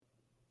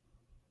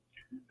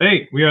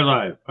Hey, we are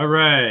live. All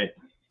right.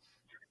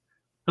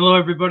 Hello,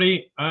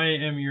 everybody. I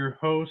am your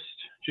host,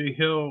 Jay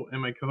Hill,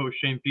 and my co host,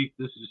 Shane Peak.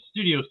 This is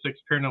Studio 6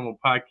 Paranormal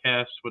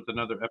Podcast with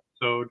another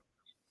episode,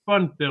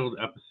 fun filled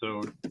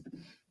episode.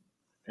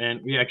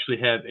 And we actually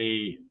have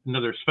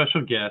another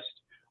special guest,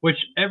 which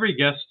every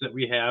guest that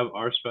we have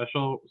are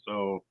special.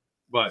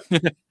 But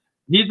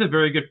he's a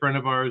very good friend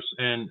of ours,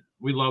 and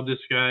we love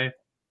this guy.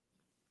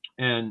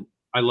 And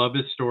I love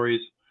his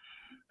stories,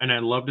 and I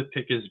love to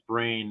pick his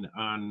brain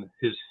on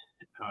his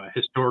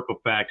historical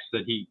facts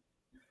that he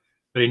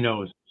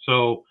knows.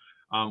 So,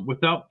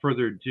 without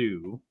further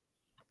ado,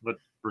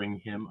 let's bring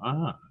him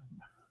on.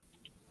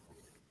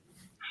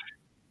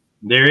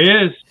 There he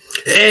is.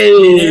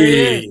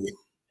 Hey!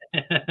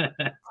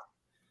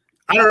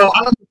 I don't know.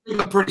 I don't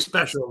think I'm pretty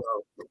special,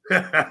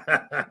 though.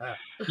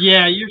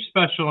 Yeah, you're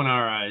special in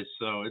our eyes,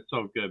 so it's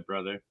all good,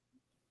 brother.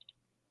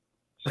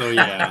 So,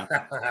 yeah.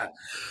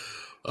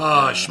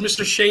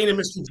 Mr. Shane and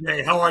Mr.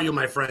 J, how are you,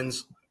 my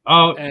friends?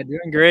 Oh,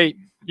 doing great.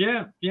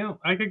 yeah,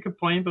 I could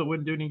complain, but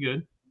wouldn't do any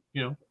good,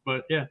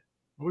 but yeah,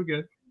 we're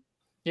good.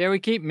 Yeah, we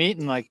keep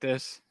meeting like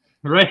this.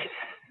 Right.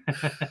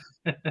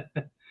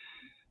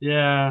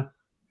 Yeah.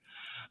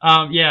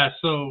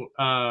 So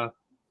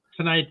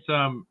tonight,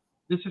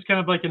 this is kind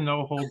of like a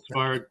no holds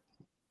barred,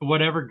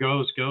 whatever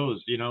goes.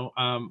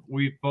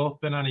 We've both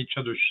been on each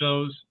other's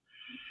shows.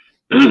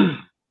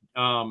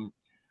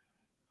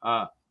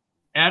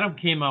 Adam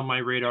came on my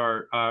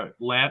radar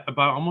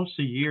about almost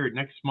a year.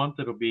 Next month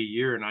it'll be a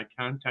year, and I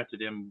contacted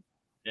him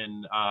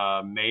in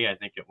May, I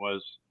think it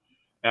was,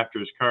 after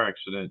his car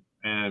accident,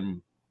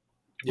 and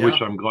which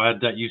I'm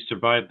glad that you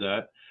survived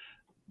that.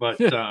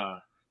 But it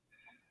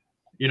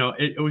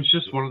was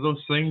just one of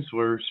those things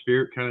where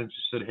Spirit kind of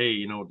just said,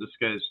 "Hey, this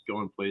guy's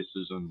going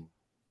places, and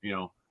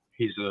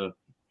he's a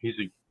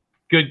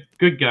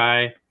good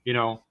guy,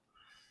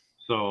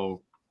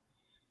 So,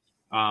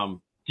 do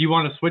you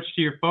want to switch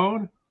to your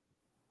phone?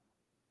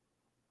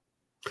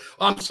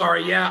 I'm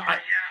sorry. Yeah,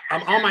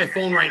 I'm on my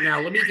phone right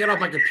now. Let me get off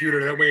my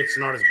computer. That way it's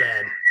not as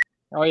bad.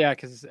 Oh, yeah,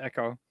 because it's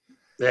echo.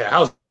 Yeah,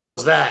 how's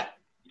that?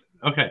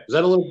 Okay. Is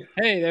that a little?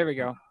 Hey, there we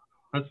go.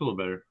 That's a little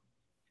better.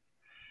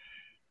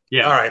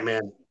 Yeah. All right,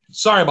 man.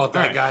 Sorry about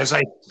that, guys.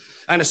 I'm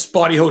in a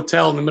spotty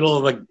hotel in the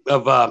middle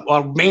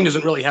of Maine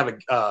doesn't really have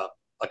a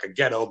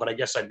ghetto, but I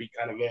guess I'd be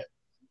kind of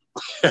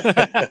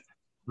it.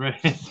 Right.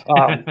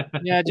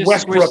 Yeah,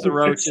 just switch the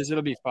roaches.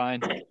 It'll be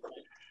fine.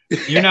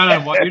 You're not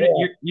on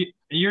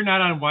you're not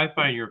on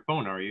Wi-Fi on your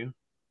phone, are you?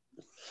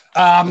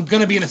 I'm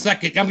gonna be in a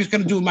second. I'm just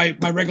gonna do my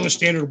regular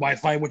standard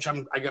Wi-Fi, which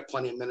I got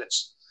plenty of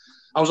minutes.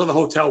 I was on the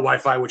hotel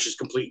Wi-Fi, which is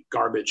complete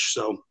garbage,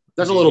 so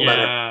that's a little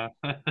better.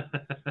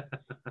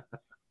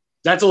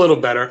 That's a little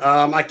better.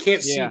 I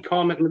can't see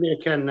comment. Maybe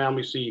I can now. Let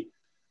me see.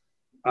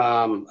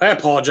 I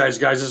apologize,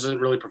 guys. This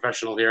isn't really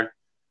professional here.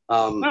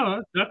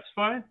 No, that's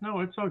fine.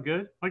 No, it's all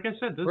good. Like I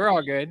said, we're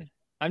all good.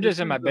 I'm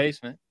just in my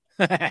basement.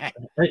 Me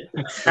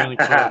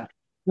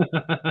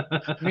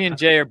and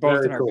Jay are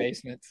both in our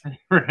basements.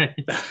 Right.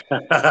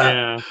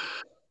 Yeah.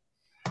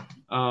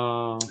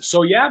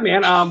 So yeah,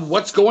 man.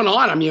 What's going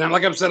on? I mean,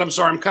 like I said, I'm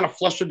sorry. I'm kind of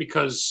flustered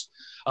because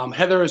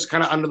Heather is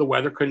kind of under the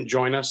weather, couldn't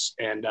join us,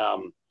 and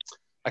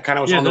I kind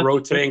of was on the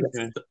road today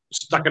and got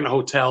stuck in the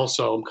hotel.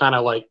 So I'm kind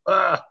of like,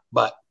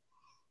 but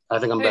I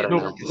think I'm better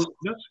now.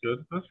 That's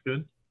good. That's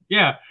good.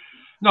 Yeah.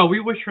 No,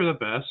 we wish her the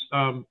best.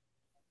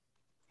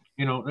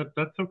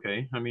 That's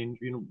okay. I mean,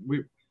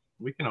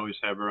 we can always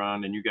have her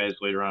on, and you guys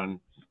later on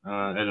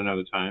at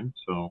another time.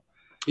 So,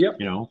 yep.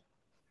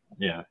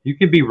 Yeah, you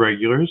can be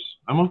regulars.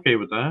 I'm okay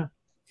with that.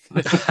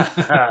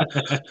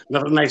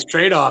 Another nice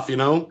trade-off,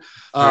 Right?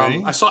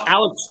 I saw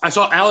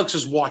Alex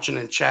is watching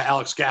in chat.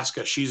 Alex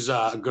Gasca, she's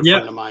a good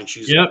friend of mine.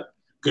 She's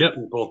good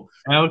people.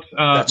 Alex,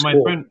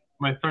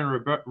 my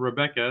friend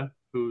Rebecca,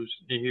 who's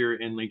here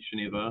in Lake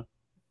Geneva.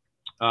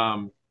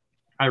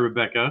 Hi,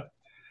 Rebecca.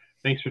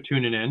 Thanks for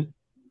tuning in.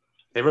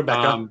 Hey,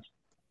 Rebecca.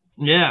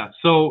 Yeah.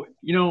 So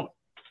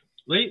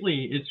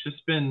lately it's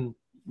just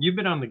you've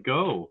been on the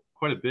go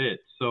quite a bit.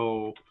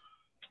 So,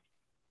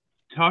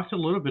 talk a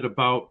little bit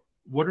about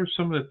what are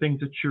some of the things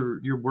that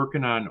you're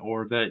working on,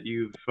 or that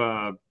you've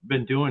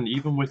been doing,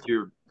 even with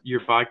your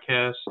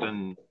podcast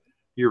and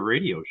your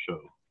radio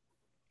show.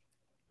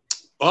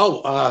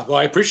 Oh, well,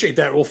 I appreciate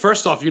that. Well,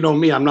 first off, you know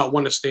me, I'm not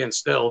one to stand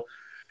still.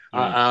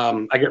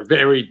 I get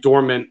very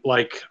dormant.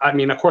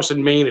 Of course,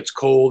 in Maine, it's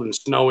cold and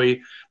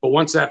snowy. But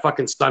once that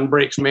fucking sun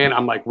breaks, man,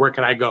 I'm like, where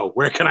can I go?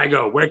 Where can I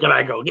go? Where can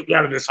I go? Get me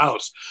out of this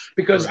house.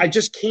 Because I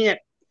just can't.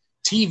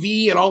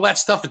 TV and all that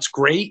stuff, it's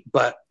great.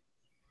 But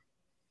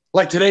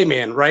like today,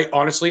 man, right?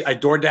 Honestly, I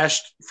door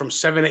dashed from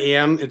 7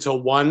 a.m. until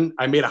 1.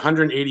 I made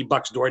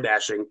 $180 door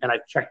dashing. And I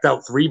checked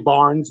out 3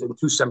 barns and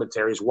 2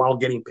 cemeteries while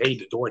getting paid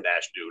to door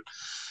dash, dude.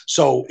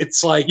 So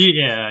it's like.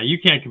 Yeah, you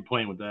can't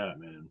complain with that,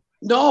 man.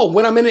 No,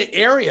 when I'm in an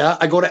area,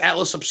 I go to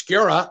Atlas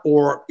Obscura,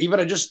 or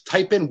even I just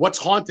type in what's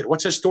haunted,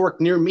 what's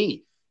historic near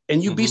me.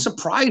 And you'd be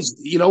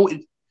surprised,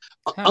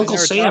 Uncle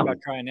Sam.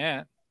 About trying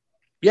that.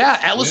 Yeah,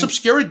 Atlas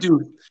Obscura,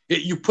 dude.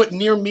 You put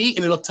near me,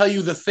 and it'll tell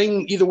you the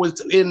thing either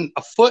was in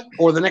a foot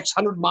or the next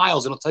 100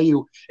 miles. It'll tell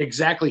you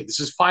exactly. This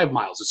is 5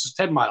 miles. This is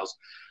 10 miles.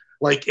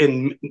 Like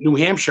in New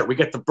Hampshire, we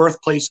get the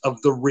birthplace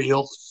of the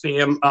real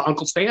Sam,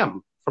 Uncle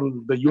Sam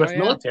from the U.S.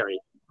 military.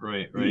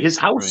 Right. His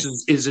house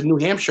is in New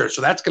Hampshire,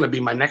 so that's going to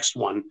be my next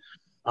one.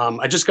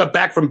 I just got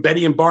back from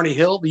Betty and Barney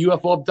Hill, the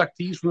UFO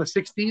abductees from the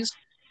 60s.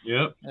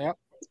 Yep.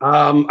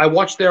 I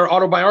watched their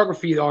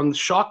autobiography on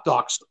Shock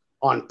Docs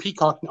on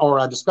Peacock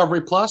or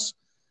Discovery Plus,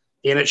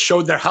 and it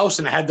showed their house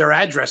and it had their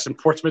address in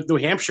Portsmouth, New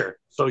Hampshire.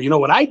 So you know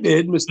what I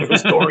did, Mr.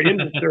 Historian,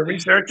 Mr.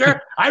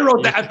 Researcher? I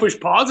wrote that. I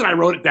pushed pause and I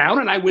wrote it down,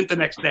 and I went the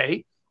next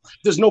day.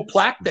 There's no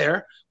plaque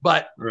there,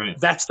 but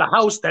that's the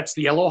house. That's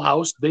the yellow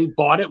house. They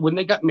bought it when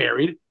they got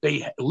married.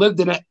 They lived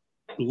in it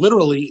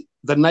literally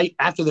the night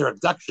after their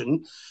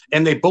abduction,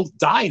 and they both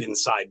died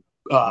inside.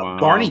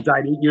 Barney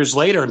died 8 years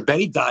later, and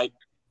Betty died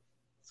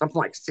something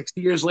like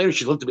 60 years later.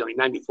 She lived to be like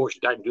 94. She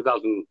died in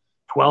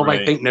 2012,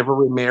 I think, never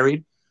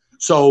remarried.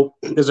 So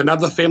there's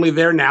another family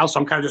there now. So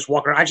I'm kind of just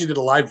walking around. I actually did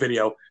a live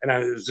video, and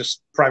it was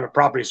just private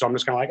property. So I'm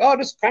just kind of like, oh,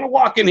 just kind of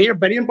walk in here,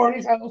 Betty and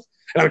Barney's house.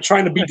 And I'm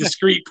trying to be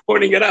discreet,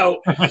 pointing it out.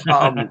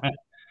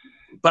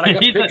 But I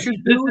got pictures.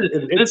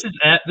 This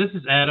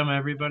is Adam,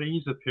 everybody.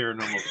 He's a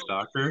paranormal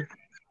stalker.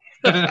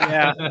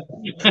 Yeah.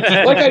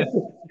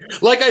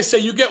 like I say,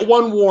 you get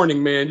one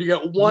warning, man. You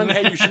get one,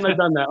 hey, you shouldn't have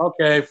done that.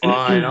 Okay,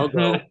 fine, I'll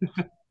go.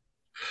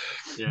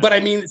 Yeah. But I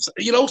mean,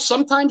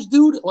 sometimes,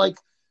 dude, like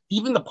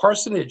even the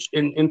parsonage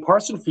in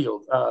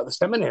Parsonfield, the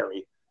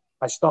seminary,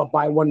 I stopped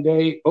by one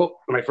day. Oh,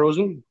 am I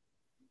frozen?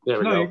 There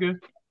we go. You're good.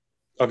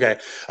 Okay.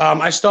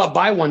 I stopped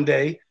by one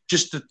day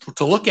just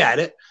to look at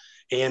it,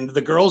 and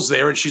the girl's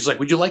there, and she's like,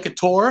 would you like a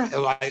tour?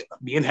 And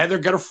me and Heather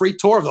got a free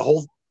tour of the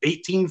whole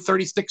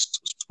 1836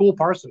 school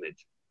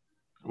parsonage.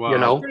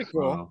 Wow. Pretty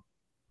cool. Wow.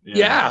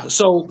 Yeah.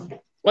 So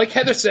like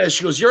Heather says,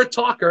 she goes, you're a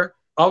talker.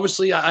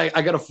 Obviously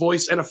I got a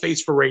voice and a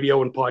face for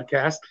radio and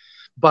podcast,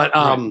 but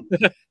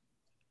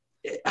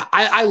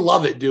I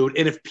love it, dude.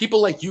 And if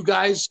people like you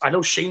guys, I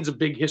know Shane's a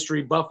big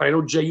history buff. I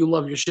know Jay, you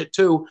love your shit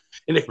too.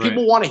 And if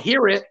people want to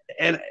hear it,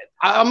 and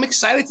I'm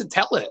excited to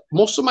tell it.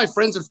 Most of my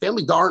friends and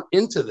family aren't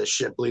into this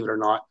shit, believe it or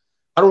not.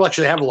 I don't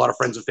actually have a lot of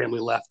friends and family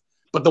left.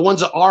 But the ones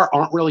that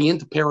aren't really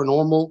into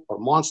paranormal or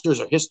monsters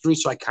or history.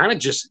 So I kind of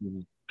just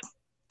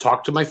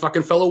talk to my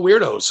fucking fellow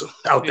weirdos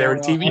out there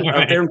in TV,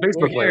 out there in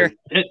Facebook land.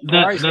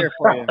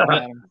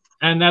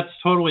 And that's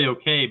totally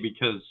okay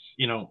because,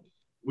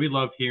 we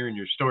love hearing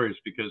your stories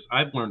because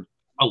I've learned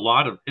a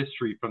lot of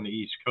history from the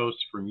East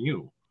Coast from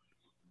you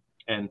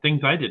and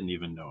things I didn't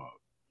even know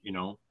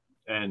of,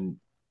 and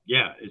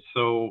it's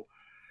so,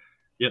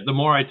 the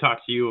more I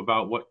talk to you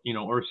about what,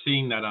 or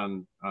seeing that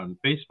on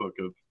Facebook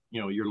of,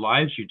 your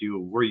lives you do,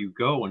 where you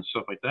go and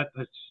stuff like that.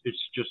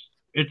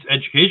 It's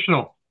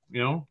educational,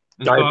 And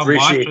so I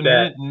appreciate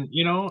that.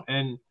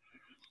 And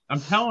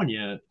I'm telling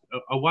you,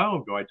 a while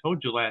ago, I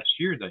told you last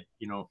year that,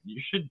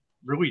 you should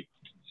really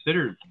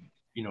consider,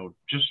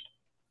 just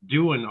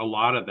doing a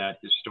lot of that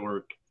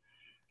historic,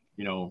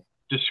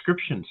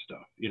 description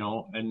stuff,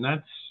 and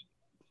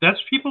that's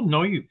people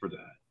know you for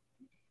that.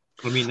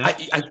 I mean,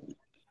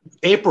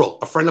 April,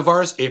 a friend of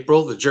ours,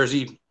 April, the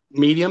Jersey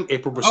medium,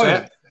 April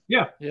Brissett.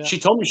 Yeah. She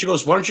told me, she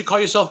goes, why don't you call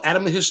yourself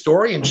Adam the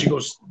Historian? She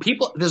goes,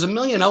 there's a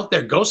million out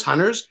there, ghost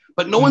hunters,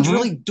 but no one's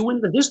really doing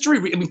the history.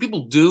 I mean,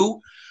 people do,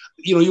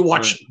 you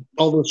watch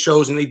all those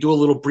shows and they do a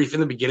little brief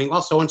in the beginning.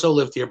 Well, so-and-so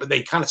lived here, but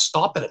they kind of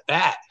stop it at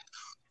that.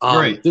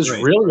 There's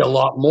really a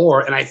lot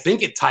more. And I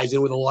think it ties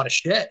in with a lot of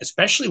shit,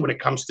 especially when it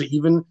comes to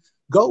even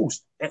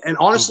ghosts. And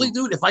honestly,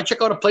 dude, if I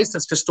check out a place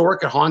that's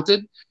historic and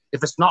haunted,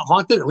 if it's not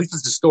haunted, at least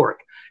it's historic.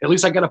 At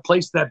least I got a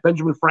place that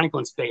Benjamin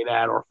Franklin stayed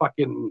at or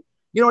fucking...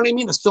 You know what I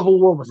mean? The Civil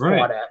War was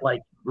fought at,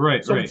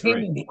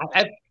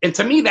 and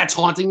to me, that's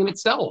haunting in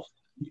itself.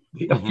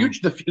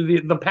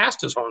 The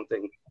past is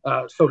haunting,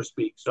 so to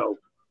speak. So,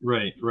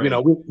 we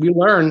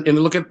learn and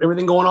look at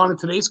everything going on in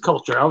today's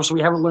culture. Obviously,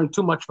 we haven't learned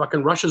too much.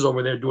 Fucking Russia's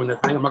over there doing their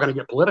thing. I'm not going to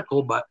get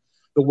political, but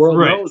the world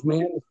knows,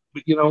 man.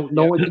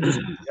 No one can just.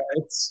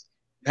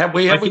 Have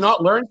we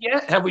not learned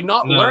yet? Have we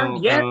not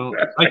learned yet?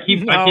 I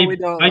keep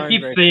saying,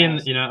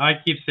 I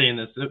keep saying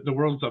this. The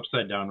world's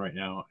upside down right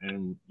now,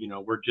 and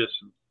we're just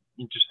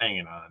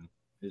hanging on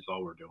is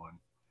all we're doing.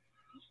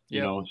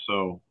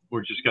 So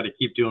we're just got to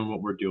keep doing what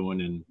we're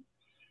doing, and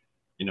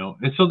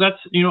and so that's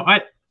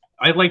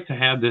I like to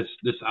have this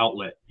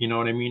outlet. You know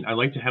what I mean? I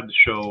like to have the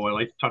show. I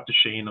like to talk to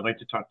Shane. I like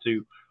to talk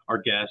to our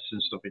guests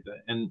and stuff like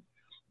that. And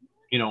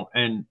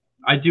and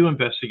I do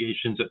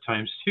investigations at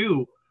times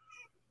too.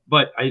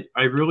 But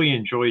I really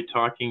enjoy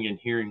talking and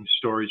hearing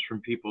stories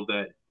from people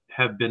that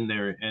have been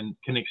there and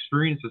can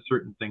experience the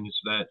certain things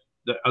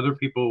that other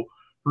people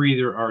who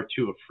either are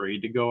too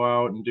afraid to go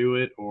out and do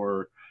it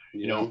or,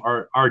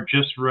 are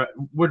just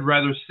would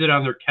rather sit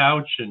on their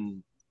couch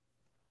and,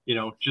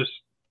 just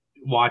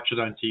watch it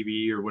on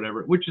TV or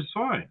whatever, which is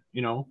fine,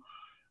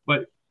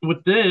 But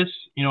with this,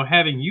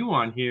 having you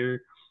on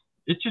here,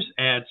 it just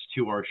adds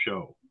to our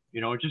show.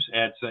 It just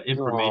adds that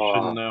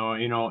information, though,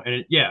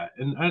 and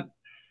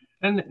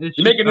And it's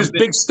You're making this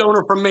big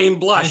stoner from Maine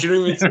blush. You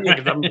don't even see me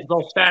because I'm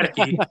all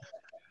staticky.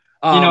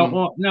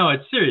 Well, no,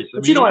 it's serious.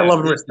 But I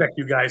love and respect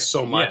you guys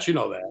so much. You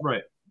know that.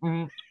 Right.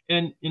 Mm-hmm.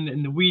 And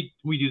we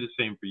do the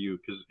same for you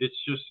because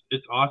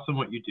it's awesome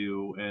what you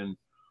do and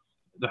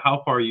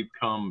how far you've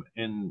come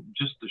in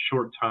just the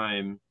short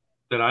time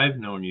that I've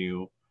known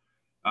you.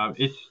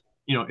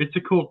 It's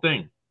a cool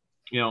thing.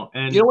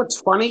 And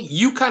what's funny?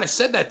 You kind of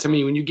said that to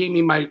me when you gave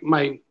me my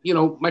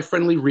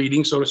friendly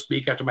reading, so to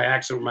speak, after my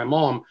accident with my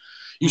mom.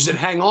 You said,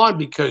 hang on,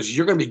 because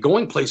you're going to be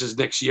going places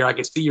next year. I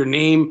can see your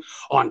name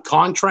on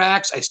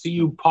contracts. I see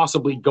you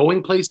possibly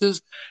going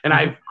places. And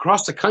I've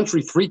crossed the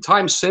country 3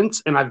 times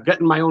since, and I've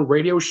gotten my own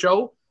radio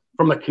show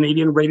from a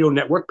Canadian radio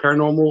network,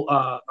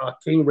 Paranormal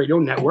King Radio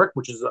Network,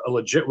 which is a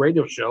legit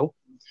radio show.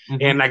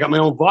 And I got my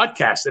own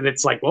podcast. And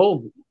it's like,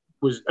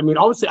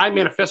 obviously I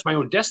manifest my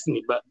own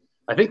destiny, but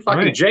I think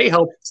fucking Jay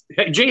helped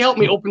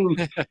me open,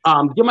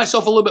 give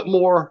myself a little bit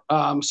more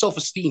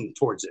self-esteem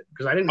towards it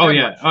because I didn't.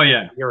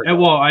 And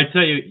well, I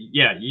tell you,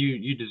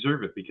 you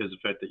deserve it because of the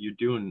fact that you're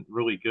doing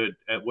really good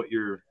at what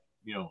you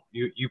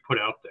put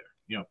out there.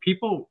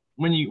 People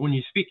when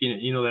you speak,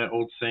 that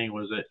old saying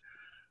was that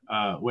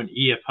when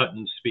E.F.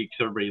 Hutton speaks,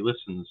 everybody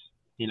listens.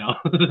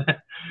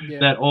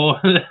 That old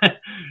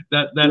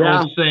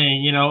old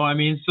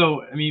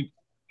saying.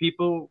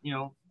 People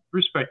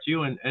respect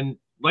you and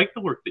like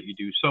the work that you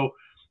do. So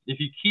if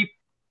you keep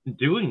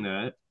doing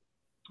that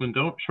and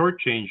don't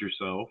shortchange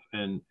yourself,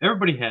 and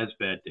everybody has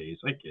bad days.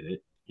 I get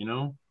it.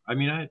 I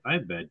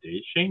have bad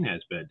days. Shane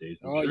has bad days.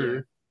 I'm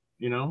sure.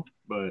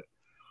 But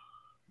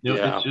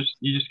it's just,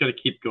 you just got to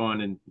keep going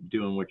and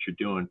doing what you're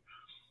doing.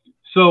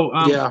 So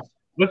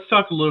let's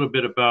talk a little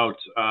bit about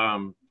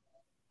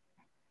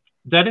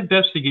that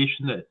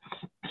investigation that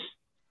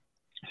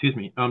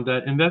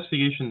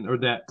investigation or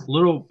that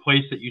little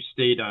place that you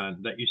stayed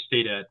at,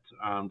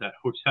 that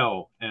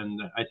hotel, and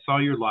I saw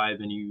you live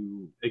and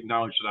you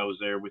acknowledged that I was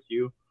there with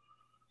you.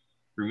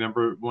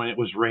 Remember when it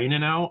was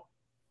raining out?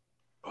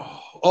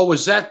 Oh,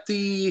 was that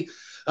the,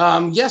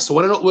 yes. It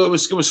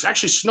was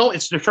actually snow.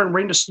 They're trying to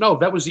rain to snow.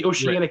 That was the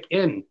Oceanic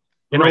Inn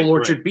in Old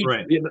Orchard Beach.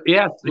 Right.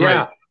 Yeah.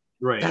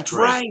 Right. That's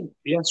right.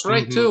 That's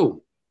right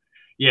too.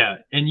 Yeah.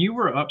 And you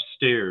were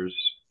upstairs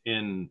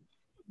in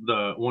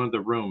one of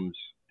the rooms,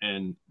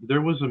 and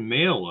there was a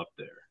male up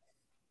there,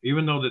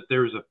 even though that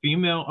there was a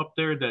female up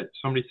there that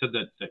somebody said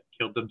that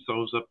killed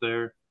themselves up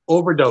there.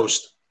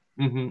 Overdosed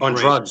on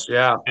drugs.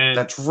 Yeah, and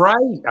that's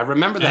right. I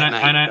remember that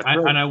night.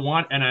 I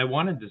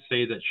wanted to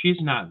say that she's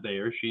not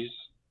there. She's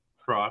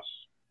cross,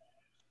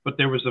 but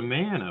there was a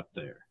man up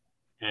there,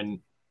 and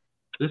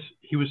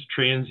he was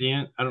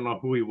transient. I don't know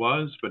who he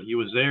was, but he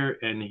was there,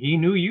 and he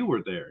knew you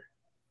were there.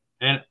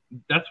 And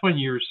that's when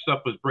your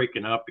stuff was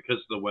breaking up because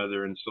of the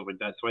weather and stuff like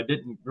that. So I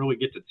didn't really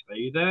get to tell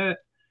you that.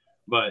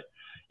 But,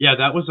 yeah,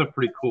 that was a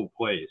pretty cool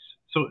place.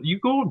 So you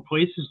go in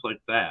places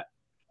like that,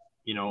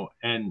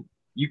 and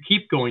you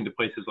keep going to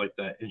places like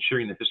that and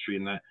sharing the history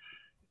and that.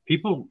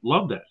 People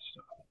love that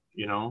stuff,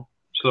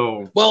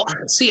 So. Well,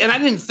 see, and I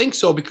didn't think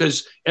so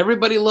because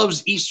everybody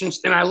loves Eastern,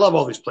 and I love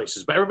all these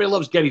places, but everybody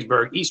loves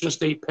Gettysburg, Eastern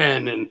State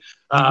Pen, and,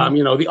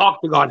 the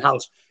Octagon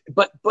House.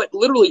 But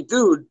literally,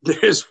 dude,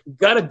 there's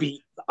got to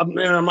be, I'm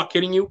not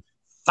kidding you,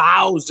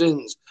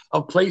 thousands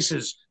of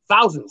places,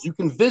 you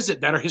can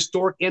visit that are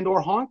historic and or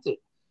haunted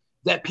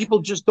that people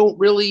just don't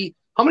really.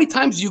 How many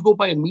times do you go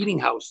by a meeting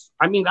house?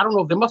 I mean, I don't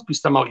know if there must be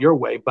some out your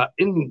way, but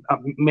in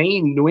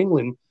Maine, New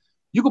England,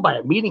 you go by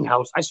a meeting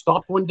house. I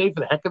stopped one day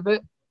for the heck of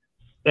it,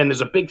 and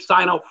there's a big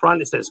sign out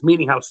front. It says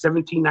Meeting House,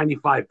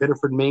 1795,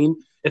 Biddeford, Maine.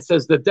 It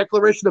says the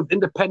Declaration of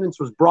Independence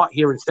was brought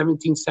here in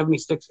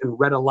 1776 and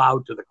read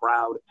aloud to the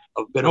crowd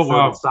of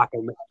Biddeford and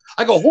Saco.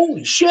 I go,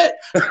 holy shit!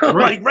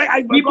 Right.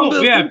 People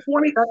don't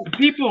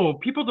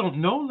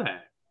know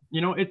that.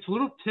 It's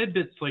little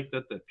tidbits like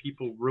that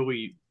people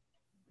really,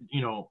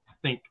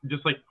 think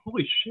just like,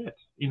 holy shit!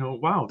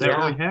 Wow, that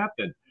really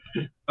happened.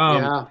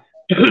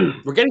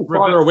 We're getting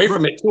farther away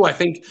from it too. I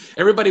think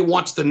everybody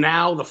wants the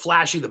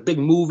flashy, the big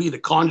movie, the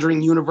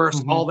Conjuring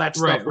universe, all that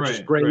stuff, which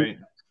is great. Right.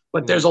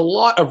 But there's a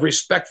lot of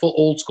respectful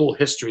old school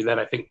history that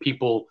I think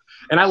people,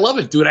 and I love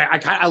it, dude.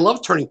 I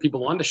love turning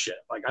people onto shit.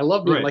 Like I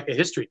love being like a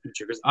history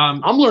teacher because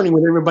I'm learning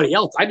with everybody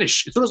else. As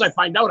soon as I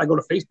find out, I go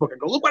to Facebook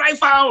and go, look what I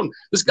found.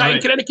 This guy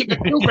in Connecticut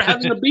got killed for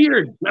having a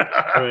beard.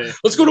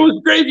 Let's go to his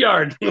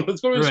graveyard.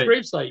 Let's go to his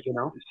gravesite.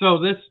 So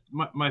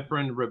my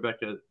friend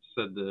Rebecca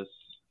said this.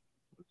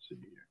 Let's see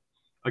here.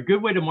 A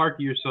good way to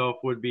market yourself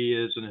would be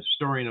as an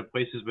historian of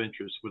places of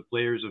interest with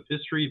layers of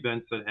history,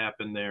 events that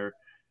happen there,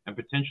 and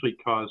potentially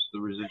cause the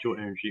residual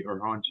energy or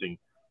haunting.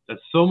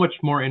 That's so much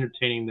more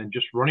entertaining than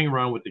just running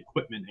around with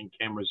equipment and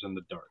cameras in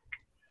the dark.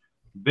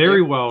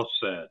 Very well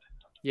said.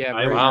 Yeah,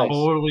 I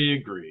totally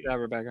agree. Yeah,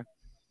 Rebecca.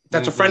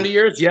 That's a friend of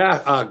yours?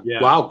 Yeah.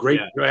 Wow, great.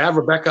 Yeah,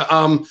 Rebecca.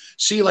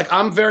 See, like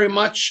I'm very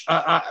much,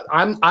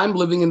 I'm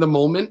living in the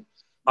moment.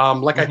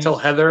 I tell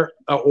Heather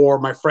or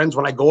my friends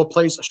when I go a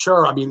place,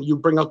 sure, I mean, you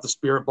bring out the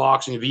spirit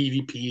box and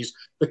the EVPs,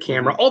 the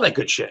camera, all that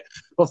good shit.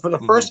 But for the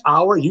first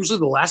hour, usually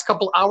the last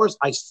couple hours,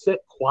 I sit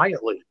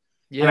quietly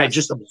and I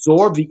just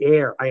absorb the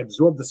air. I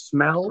absorb the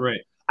smell.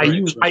 Right.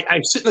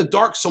 I sit in the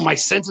dark, so my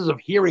senses of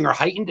hearing are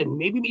heightened, and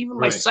maybe even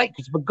my sight.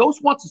 Because if a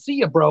ghost wants to see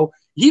you, bro,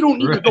 you don't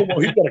need to go. Well,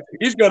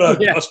 he's got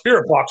a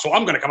spirit box, so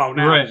I'm going to come out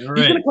now. He's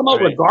going to come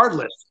out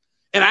regardless.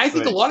 And I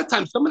think a lot of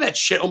times some of that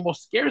shit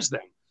almost scares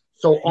them.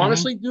 So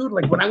honestly, dude,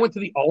 like when I went to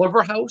the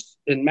Oliver House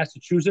in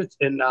Massachusetts,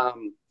 in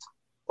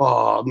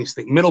let me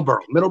think,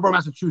 Middleborough,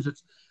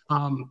 Massachusetts,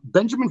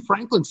 Benjamin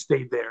Franklin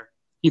stayed there.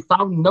 He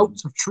found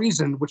notes of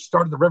treason, which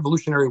started the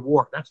Revolutionary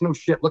War. That's no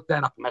shit. Look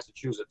that up in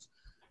Massachusetts.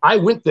 I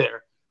went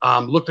there.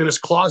 Looked in his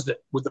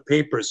closet with the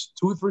papers.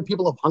 2 or 3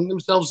 people have hung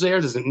themselves there.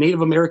 There's a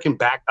Native American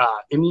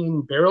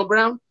Indian burial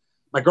ground.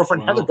 My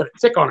girlfriend Heather got a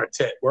tick on her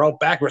tit. We're out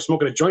back. We're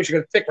smoking a joint. She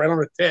got a tick right on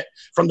her tit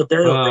from the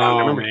burial ground. I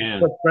remember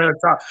right on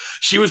top.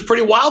 She was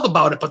pretty wild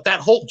about it. But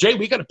that whole Jay,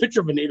 we got a picture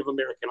of a Native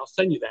American. I'll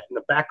send you that in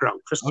the background.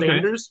 Chris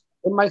Sanders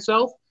and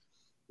myself.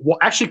 Well,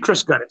 actually,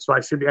 Chris got it, so I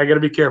got to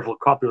be careful.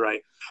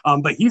 Copyright.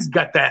 But he's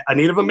got that. A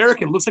Native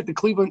American looks like the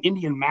Cleveland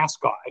Indian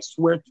mascot. I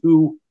swear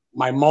to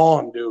my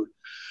mom, dude.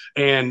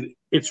 And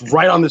it's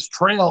right on this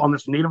trail on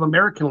this Native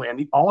American land,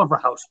 the Oliver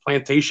House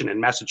Plantation in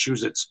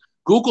Massachusetts.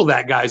 Google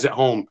that, guys, at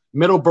home.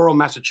 Middleborough,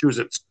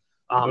 Massachusetts.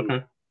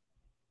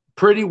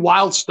 Pretty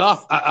wild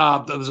stuff.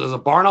 There's a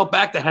barn out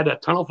back that had a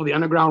tunnel for the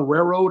Underground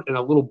Railroad, and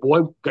a little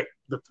boy,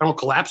 the tunnel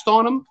collapsed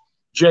on him.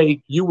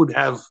 Jay, you would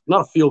have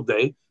not a field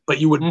day, but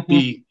you would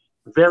be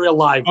very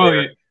alive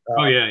there.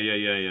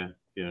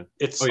 Yeah.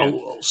 It's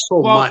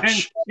so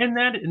much. And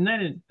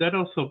that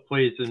also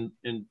plays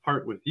in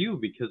part with you,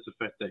 because the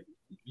fact that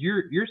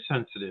you're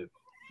sensitive,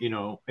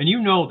 and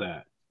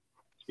that,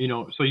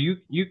 so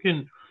you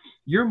can,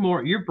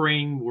 your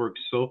brain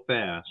works so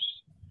fast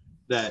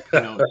that,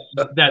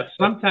 that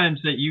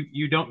sometimes that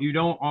you don't,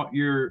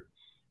 you're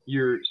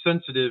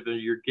sensitive,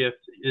 and your gift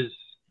is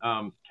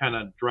kind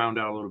of drowned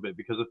out a little bit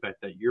because of the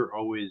fact that you're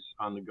always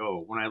on the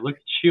go. When I look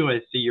at you,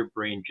 I see your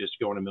brain just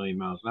going a million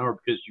miles an hour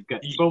because you've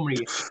got so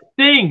many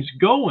things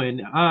going,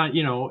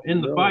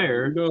 in the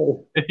fire.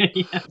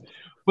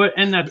 But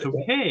that's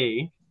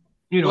okay.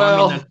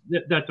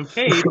 That's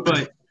okay.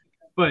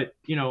 But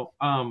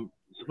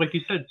like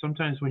you said,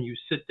 sometimes when you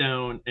sit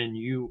down and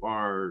you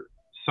are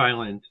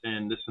silent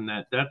and this and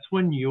that, that's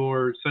when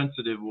your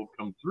sensitive will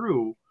come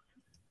through,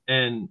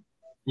 and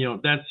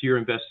that's your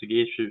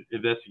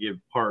investigative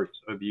parts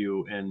of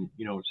you, and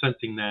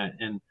sensing that.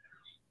 And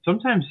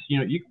sometimes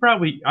you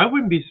probably, I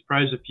wouldn't be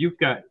surprised if you've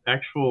got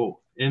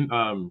actual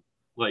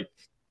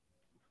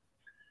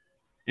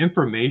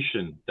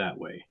information that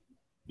way.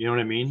 You know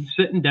what I mean?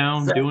 Sitting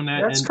down, doing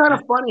that. That's kind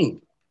of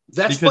funny.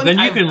 That's because funny.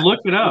 Then you can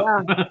look it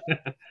up.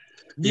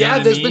 Yeah,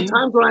 there's been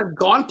times when I've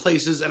gone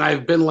places and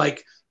I've been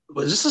like,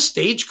 was this a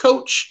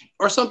stagecoach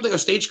or something? A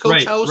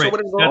stagecoach house or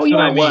whatever? That's it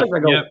was. I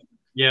go,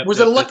 yeah. Was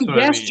it a lucky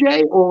guess,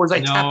 Jay, or was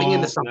I tapping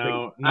into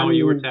something? No,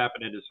 you were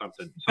tapping into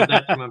something. So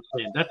that's what I'm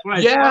saying. That's what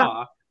I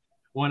saw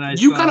when I.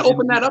 You kind of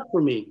opened that up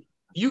for me.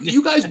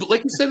 You guys,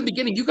 like you said in the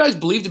beginning, you guys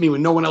believed in me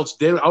when no one else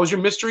did. I was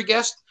your mystery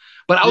guest,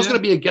 but I was going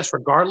to be a guest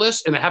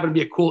regardless, and it happened to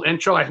be a cool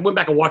intro. I went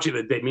back and watched it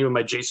the day, me with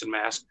my Jason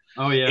mask.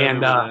 Oh yeah,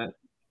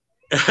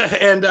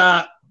 and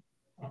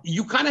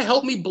you kind of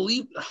helped me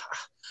believe.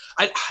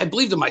 I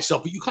believed in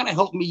myself, but you kind of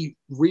helped me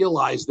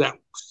realize that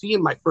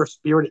seeing my first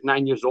spirit at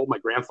 9 years old, my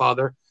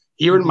grandfather,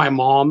 hearing my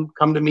mom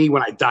come to me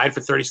when I died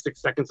for 36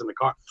 seconds in the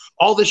car,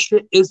 all this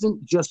shit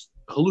isn't just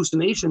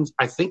hallucinations.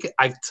 I think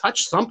I've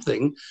touched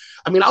something.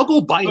 I mean, I'll go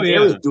by an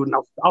area, dude, and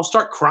I'll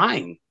start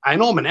crying. I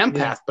know I'm an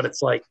empath, but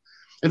it's like,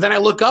 and then I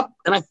look up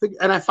and I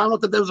found out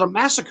that there was a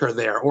massacre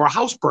there, or a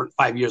house burnt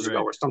 5 years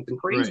ago, or something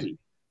crazy.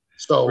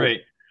 So,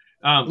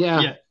 on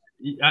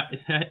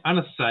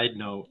a side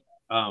note,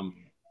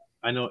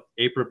 I know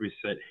April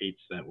Brissett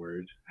hates that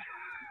word.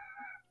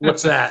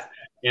 What's that?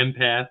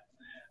 Empath.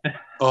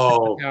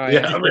 Oh,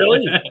 yeah,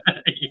 really?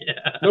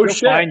 Yeah. No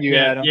shit. Find you,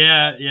 Adam.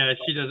 Yeah,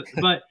 she does.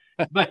 But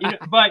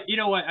you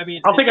know what? I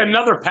mean, I'll take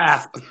another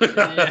path.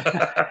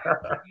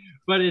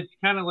 But it's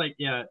kind of like,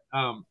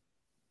 to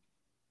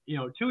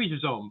each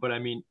his own. But I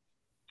mean,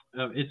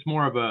 it's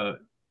more of a,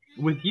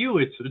 with you,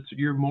 it's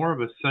you're more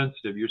of a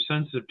sensitive. You're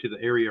sensitive to the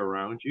area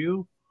around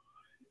you.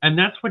 And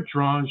that's what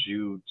draws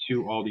you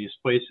to all these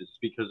places,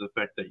 because of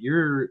the fact that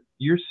your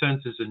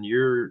senses and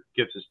your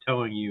gifts is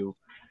telling you,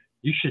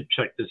 you should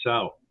check this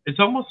out. It's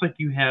almost like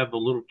you have a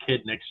little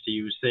kid next to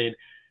you saying,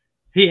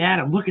 "Hey,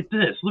 Adam, look at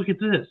this,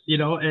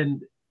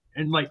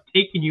 and like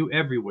taking you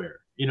everywhere,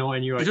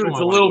 and you're like, dude, it's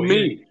a little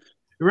me.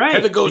 Right.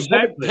 Heather goes,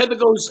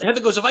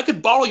 if I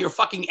could borrow your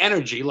fucking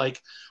energy, like,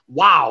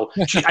 wow.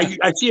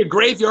 I see a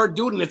graveyard,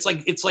 dude, and it's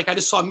like I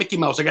just saw Mickey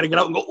Mouse. I got to get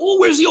out and go, oh,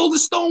 where's the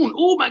oldest stone?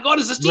 Oh, my God,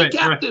 is this team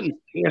captain? Right.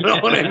 You know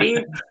what I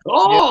mean?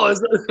 Oh,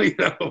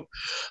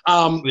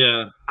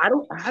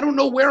 I don't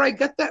know where I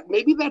get that.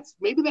 Maybe that's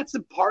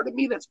a part of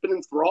me that's been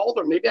enthralled,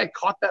 or maybe I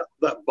caught that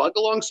bug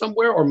along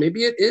somewhere, or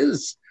maybe it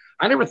is.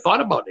 I never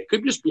thought about it. It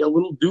could just be a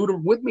little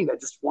dude with me that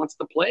just wants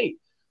to play.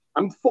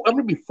 I'm going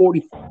to be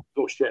 44.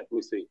 Oh, shit. Let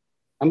me see.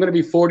 I'm going to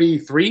be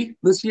 43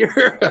 this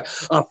year.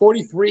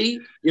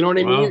 43, you know what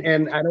I mean?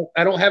 And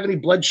I don't have any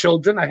blood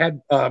children. I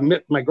had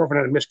my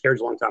girlfriend had a miscarriage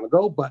a long time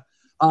ago, but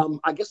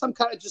I guess I'm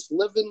kind of just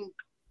living.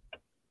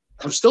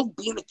 I'm still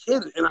being a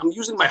kid, and I'm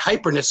using my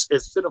hyperness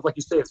instead of, like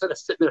you say, instead of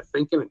sitting there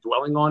thinking and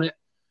dwelling on it.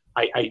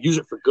 I use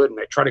it for good, and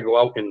I try to go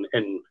out and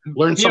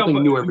learn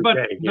something new every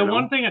day. The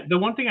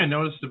one thing I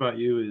noticed about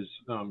you is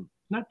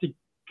not to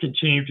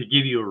continue to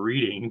give you a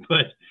reading,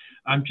 but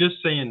I'm just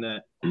saying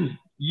that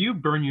you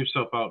burn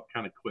yourself out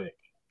kind of quick,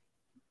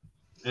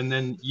 and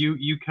then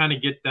you kind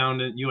of get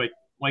down and you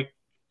like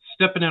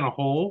stepping in a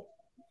hole,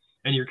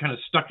 and you're kind of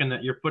stuck in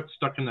that, your foot's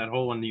stuck in that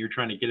hole, and you're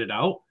trying to get it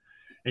out.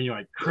 And you're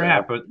like,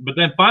 crap, but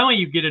then finally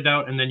you get it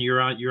out, and then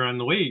you're on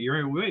the way,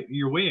 your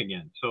way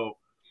again. So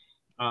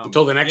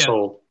until the next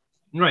hole,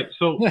 right?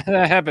 So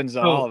that happens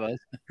to all of us.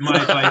 My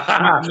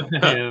advice,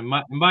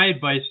 my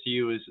advice to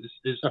you is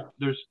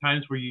there's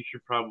times where you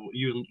should probably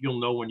you'll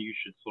know when you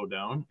should slow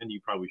down, and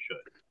you probably should.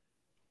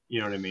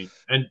 You know what I mean?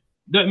 And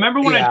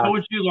remember when I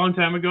told you a long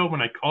time ago when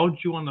I called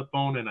you on the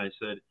phone and I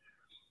said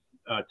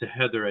to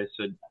Heather, I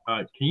said,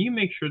 can you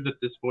make sure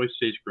that this voice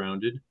stays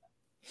grounded?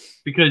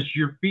 Because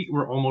your feet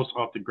were almost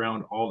off the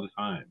ground all the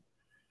time,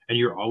 and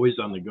you're always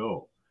on the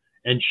go.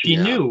 And she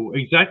knew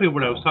exactly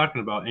what I was talking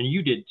about, and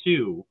you did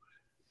too.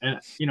 And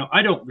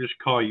I don't just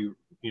call you,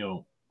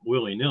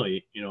 willy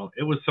nilly.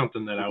 It was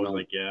something that I was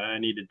like, I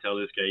need to tell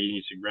this guy he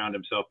needs to ground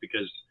himself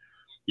because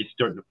he's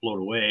starting to float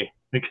away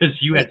because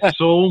you had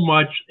so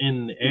much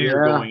in the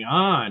air going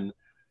on,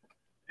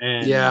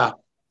 and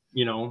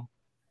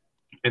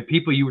and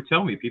people, you were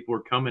telling me people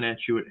were coming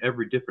at you at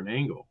every different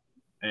angle,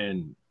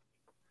 and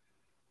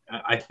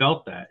I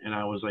felt that, and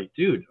I was like,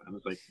 dude,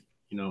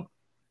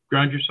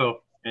 ground yourself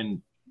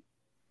and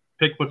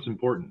pick what's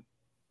important.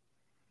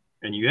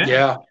 And you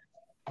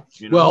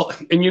well,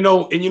 and you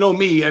know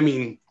me. I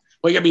mean,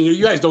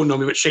 you guys don't know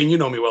me, but Shane, you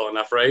know me well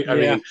enough, right? I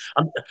mean,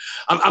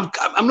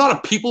 I'm not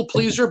a people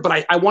pleaser,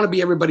 but I want to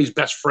be everybody's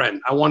best friend.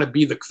 I want to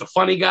be the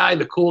funny guy,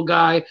 the cool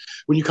guy.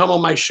 When you come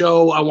on my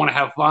show, I want to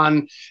have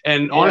fun.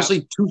 And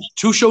honestly,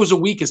 two shows a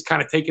week is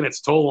kind of taking its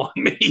toll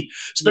on me,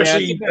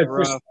 especially.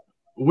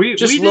 We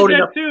did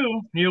that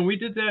too.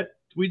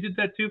 We did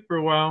that too for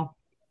a while.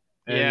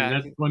 And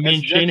that's when me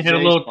and Shane had a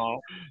little.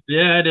 Fault.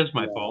 Yeah, it is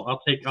my fault.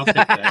 I'll take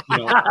that.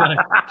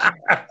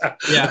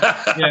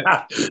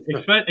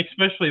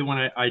 Especially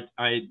when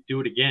I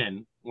do it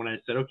again. When I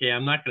said, okay,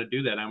 I'm not going to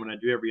do that. I'm going to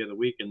do every other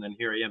week, and then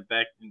here I am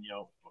back, and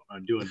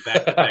I'm doing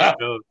back-to-back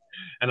shows,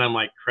 and I'm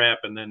like,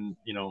 crap. And then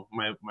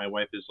my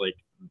wife is like,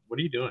 what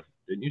are you doing?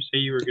 Didn't you say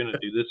you were going to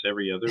do this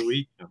every other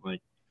week? I'm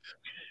like,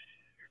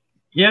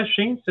 yeah,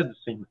 Shane said the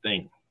same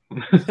thing.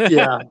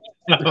 Yeah.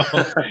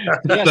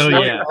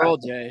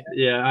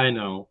 Yeah, I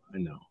know.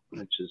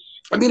 It's just.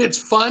 I mean, it's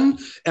fun,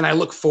 and I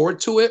look forward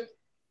to it.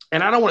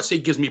 And I don't want to say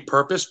it gives me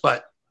purpose,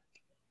 but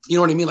you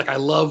know what I mean. Like I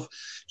love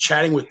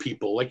chatting with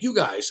people, like you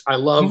guys. I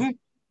love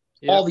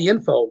all the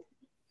info,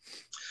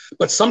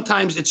 but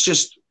sometimes it's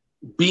just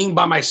being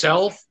by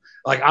myself.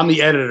 Like I'm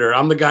the editor.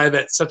 I'm the guy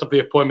that sets up the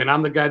appointment.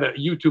 I'm the guy that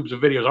YouTubes the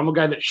videos. I'm the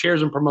guy that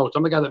shares and promotes.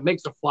 I'm the guy that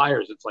makes the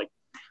flyers. It's like.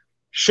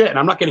 Shit, and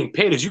I'm not getting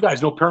paid. As you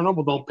guys know,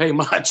 paranormal don't pay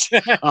much.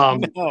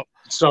 No.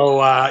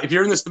 So if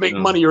you're in this to make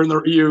money, you're in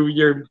the you're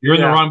in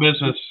the wrong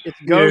business. It's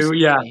ghost.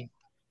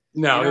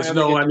 No, there's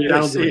no. I mean, I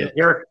don't see it.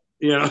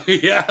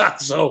 Yeah.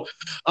 So,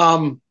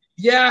 and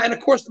of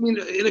course,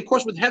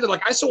 with Heather,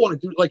 like I still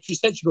want to do. Like she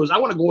said, she goes, I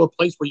want to go to a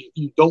place where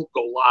you don't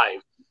go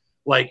live.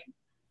 Like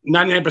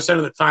 99%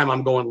 of the time,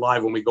 I'm going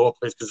live when we go a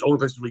place because the only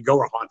places we go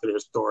are haunted or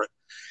historic.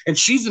 And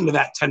she's into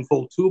that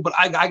tenfold too. But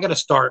I got to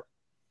start.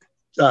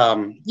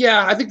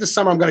 I think this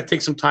summer I'm going to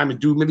take some time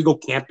and maybe go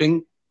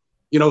camping.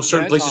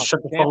 Certain places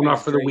shut the phone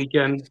off for the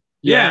weekend.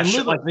 Yeah,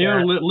 live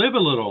a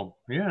little.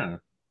 Yeah.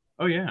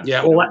 Oh yeah.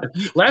 Yeah. Well,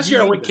 last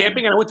year I went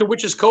camping and I went to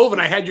Witch's Cove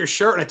and I had your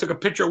shirt and I took a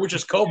picture of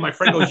Witch's Cove. My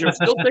friend goes, "You're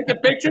still taking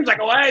pictures?" I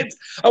go, "I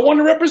want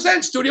to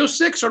represent Studio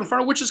 6 in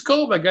front of Witch's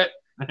Cove." I got,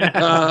 and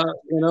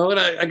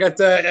I got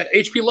the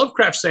H.P.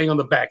 Lovecraft saying on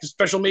the back, a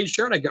special made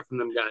shirt I got from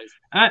them guys.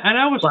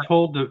 I was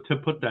told to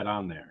put that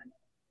on there.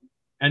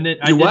 And then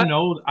I didn't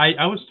know.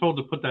 I was told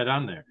to put that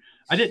on there.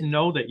 I didn't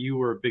know that you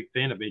were a big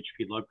fan of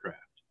H.P. Lovecraft.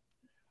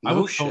 I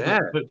was told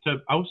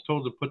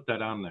to put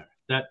that on there.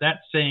 That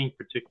saying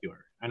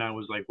particular, and I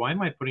was like, why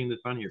am I putting this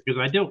on here?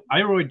 Because I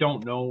really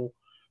don't know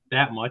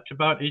that much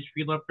about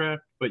H.P.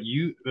 Lovecraft, but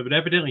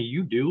evidently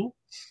you do.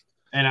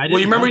 And I didn't.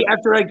 Well, you remember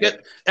after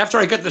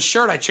I got the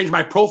shirt, I changed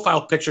my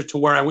profile picture to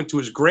where I went to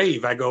his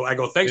grave. I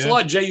go, thanks a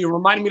lot, Jay. You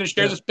reminded me to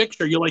share this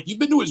picture. You're like, you've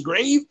been to his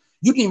grave?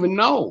 You didn't even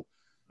know.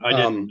 I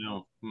didn't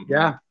know. Mm-hmm.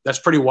 Yeah, that's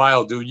pretty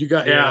wild, dude. You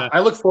got I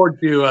look forward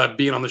to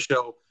being on the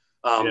show.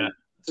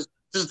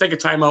 Just take a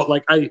time out.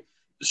 Like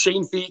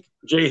Shane Feek,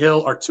 Jay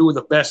Hill are two of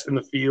the best in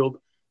the field.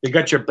 They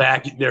got your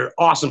back. They're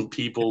awesome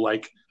people.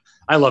 Like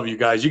I love you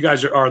guys. You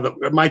guys are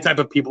my type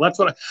of people. That's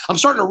what I'm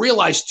starting to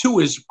realize too.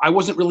 Is I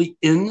wasn't really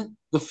in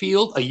the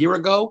field a year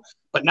ago,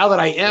 but now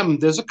that I am,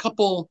 there's a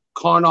couple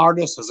con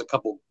artists, there's a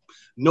couple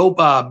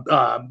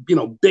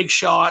no, big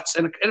shots,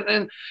 and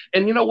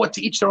you know what?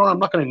 To each their own. I'm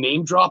not going to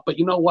name drop, but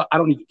you know what? I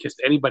don't even kiss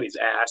anybody's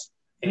ass.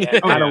 And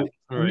I don't.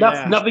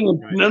 Right. Nothing.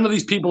 Right. None of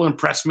these people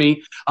impress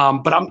me.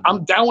 But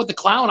I'm down with the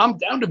clown. I'm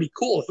down to be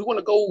cool. If we want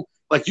to go,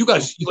 like you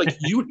guys, we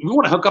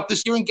want to hook up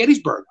this year in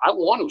Gettysburg. I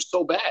want to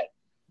so bad.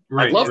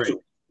 Right. I'd love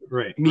to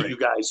meet you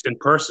guys in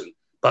person.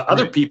 But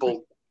other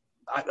people,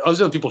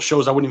 other people's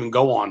shows, I wouldn't even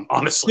go on.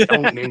 Honestly, I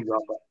won't name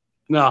drop.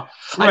 No,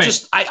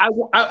 right.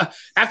 I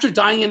after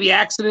dying in the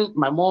accident,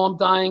 my mom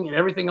dying, and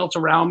everything else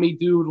around me,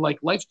 dude. Like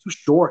life's too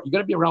short. You got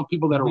to be around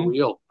people that are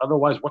real.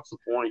 Otherwise, what's the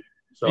point?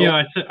 So,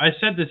 yeah, I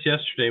said this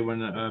yesterday when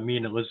me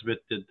and Elizabeth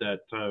did that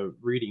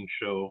reading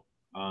show,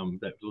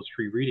 those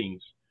free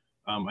readings.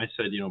 I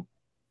said,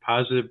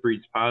 positive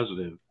breeds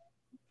positive,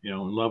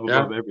 and love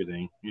above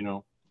everything,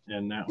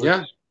 and that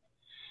was,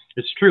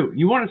 it's true.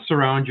 You want to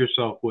surround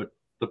yourself with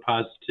the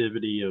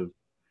positivity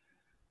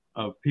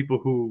of people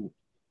who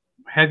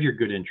have your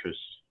good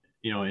interests,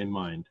 in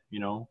mind, You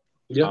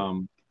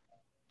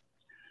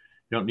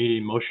don't need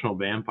emotional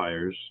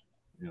vampires,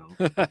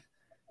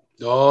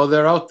 Oh,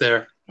 they're out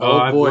there.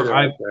 Oh boy,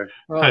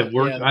 I've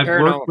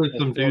worked with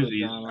some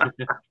doozies.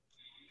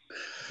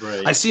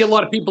 Right. I see a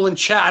lot of people in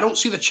chat. I don't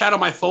see the chat on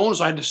my phone,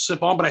 so I had to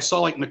sip on. But I saw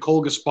like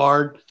Nicole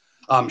Gaspard.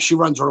 She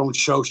runs her own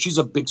show. She's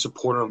a big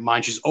supporter of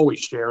mine. She's always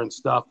sharing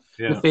stuff.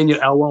 Yeah.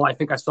 Nathaniel Elwell, I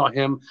think I saw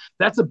him.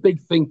 That's a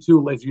big thing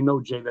too, as you know,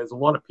 Jay. There's a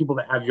lot of people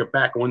that have your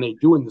back, and when they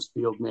do in this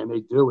field, man,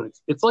 they do, and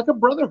it's like a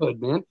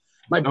brotherhood, man.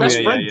 My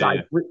best friend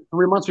died 3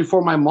 months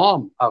before my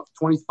mom of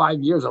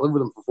 25 years. I lived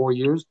with him for 4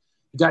 years.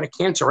 He died of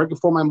cancer right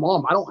before my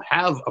mom. I don't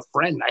have a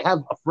friend. I have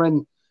a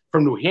friend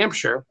from New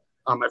Hampshire.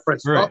 My friend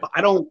Scott.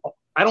 I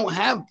don't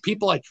have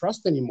people I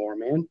trust anymore,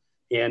 man.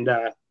 And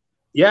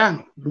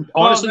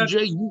honestly,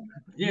 Jay,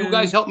 you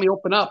guys helped me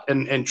open up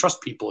and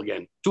trust people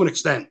again to an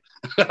extent.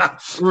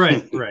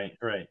 Right.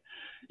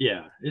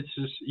 Yeah, it's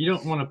just you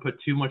don't want to put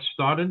too much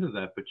thought into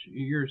that, but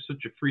you're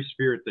such a free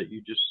spirit that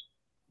you just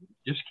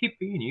keep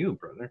being you,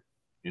 brother.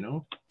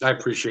 I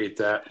appreciate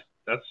that.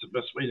 That's the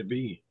best way to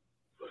be.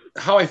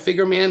 How I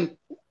figure, man,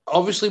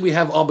 obviously we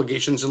have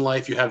obligations in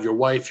life. You have your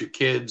wife, your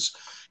kids,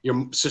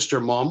 your sister,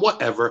 mom,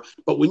 whatever.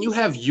 But when you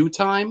have you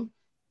time,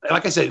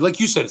 like I said, like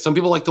you said, some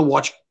people like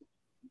to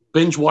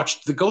binge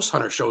watch the Ghost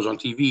Hunter shows on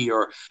TV,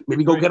 or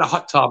maybe go get a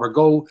hot tub, or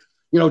go,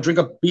 drink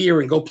a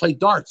beer and go play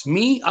darts.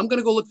 Me, I'm going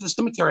to go look at the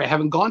cemetery I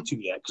haven't gone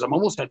to yet because I'm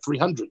almost at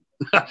 300.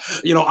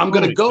 I'm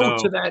going to go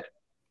to that.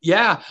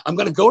 Yeah, I'm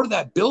going to go to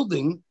that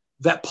building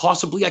that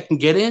possibly I can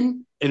get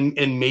in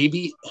and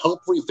maybe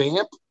help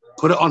revamp,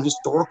 put it on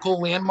historical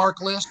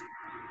landmark list,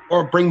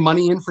 or bring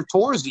money in for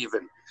tours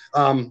even.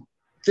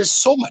 There's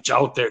so much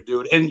out there,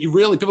 dude. And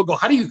people go,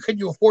 could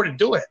you afford to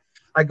do it?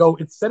 I go,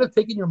 instead of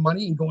taking your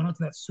money and going out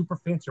to that super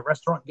fancy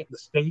restaurant and getting the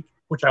steak,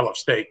 which I love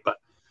steak,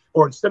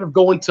 or instead of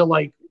going to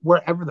like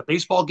wherever the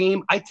baseball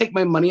game, I take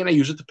my money and I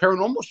use it to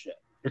paranormal shit.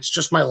 It's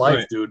just my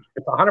life, dude.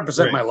 It's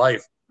 100% my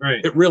life.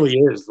 Right. It really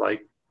is.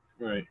 Like,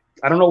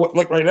 I don't know what,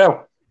 look right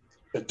now.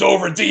 The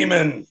Dover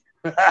Demon.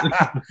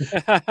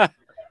 I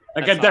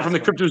got that from the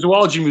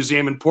Cryptozoology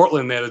Museum in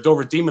Portland there, the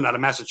Dover Demon out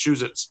of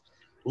Massachusetts.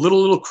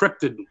 Little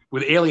cryptid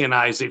with alien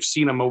eyes. They've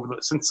seen them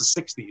since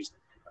the 60s.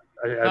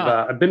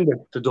 I've been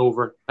to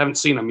Dover. Haven't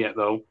seen them yet,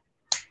 though.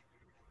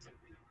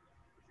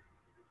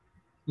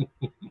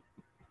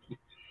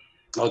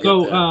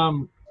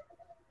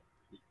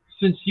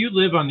 Since you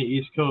live on the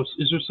East Coast,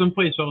 is there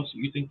someplace else that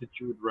you think that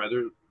you would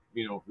rather,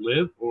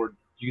 live, or do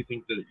you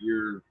think that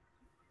you're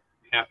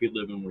happy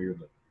living where you're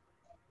living?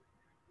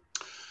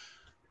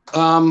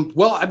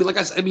 Well,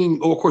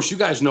 of course, you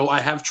guys know I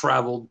have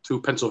traveled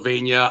to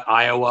Pennsylvania,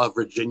 Iowa,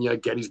 Virginia,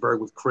 Gettysburg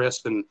with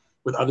Chris and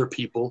with other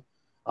people.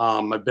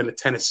 I've been to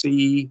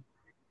Tennessee.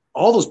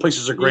 All those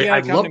places are great.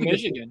 I'd love to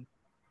Michigan.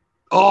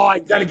 I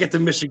got to get to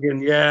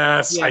Michigan.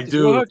 Yes, I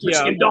do.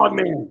 Michigan Dog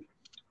Man.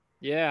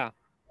 Yeah.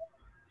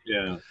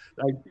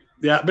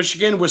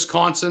 Michigan,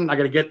 Wisconsin. I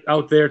got to get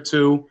out there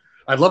too.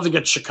 I'd love to get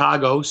to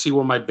Chicago, see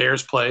where my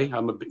Bears play.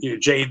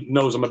 Jay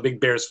knows I'm a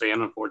big Bears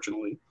fan,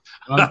 unfortunately.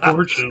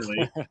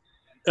 Unfortunately.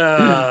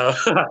 I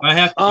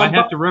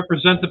have to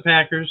represent the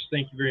Packers.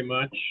 Thank you very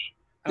much.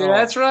 Yeah,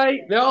 that's right.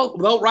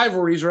 No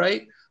rivalries,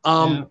 right?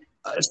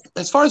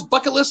 As far as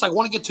bucket list, I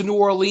want to get to New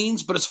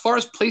Orleans, but as far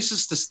as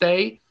places to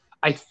stay,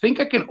 I think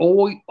I can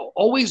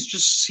always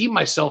just see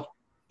myself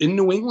in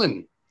New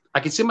England. I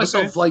can see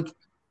myself like,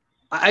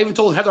 I even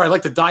told Heather I'd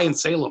like to die in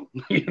Salem.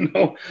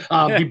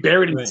 Be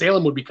buried in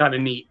Salem would be kind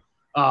of neat.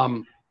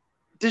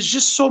 There's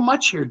just so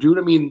much here, dude.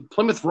 I mean,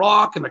 Plymouth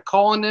Rock and the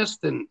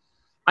Colonist, and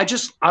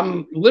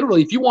I'm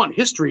literally, if you want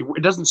history,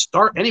 it doesn't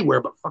start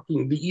anywhere but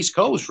fucking the East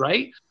Coast,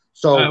 right?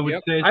 So I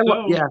would say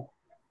so.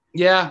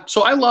 Yeah.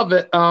 So I love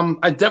it.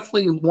 I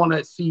definitely want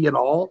to see it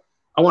all.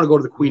 I want to go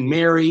to the Queen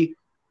Mary.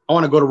 I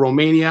want to go to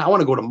Romania. I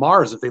want to go to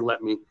Mars if they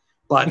let me.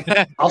 But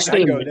I'll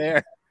stay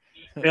there.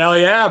 Hell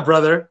yeah,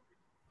 brother.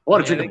 I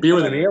want to drink a beer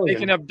with an alien. They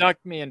can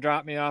abduct me and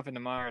drop me off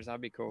into Mars.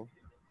 That'd be cool.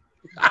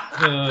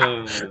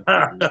 I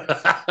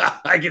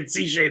can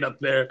see Shane up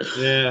there.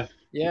 Yeah.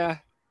 Yeah.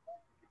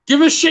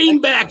 Give us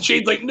Shane back.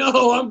 Shane's like,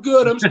 no, I'm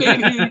good. I'm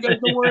staying here. You guys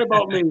don't worry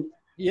about me.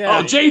 Yeah.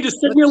 Oh, Jay, just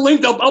send me a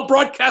link. I'll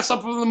broadcast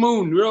up from the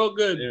moon. We're all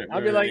good. Yeah,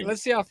 I'll be like,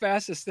 let's see how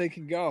fast this thing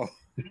can go.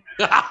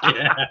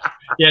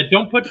 Yeah.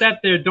 Don't put that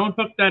there. Don't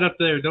hook that up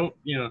there. Don't,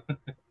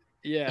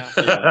 Yeah.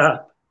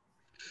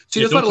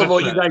 See, that's what I love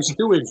about you guys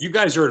too. Is you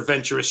guys are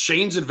adventurous.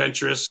 Shane's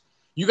adventurous.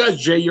 You guys,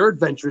 Jay, you're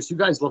adventurous. You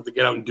guys love to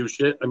get out and do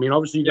shit. I mean,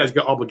 obviously, you guys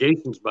got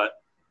obligations,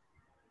 but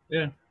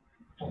yeah,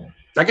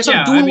 I guess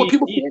I'm doing what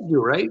people can't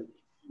do, right?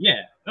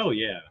 Yeah. Oh,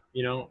 yeah.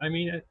 I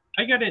mean,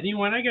 I got it.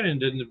 When I got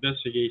into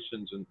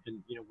investigations and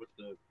with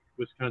the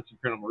Wisconsin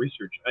Paranormal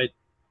Research, I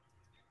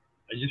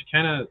just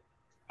kind of,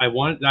 I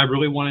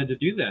really wanted to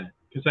do that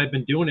because I've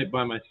been doing it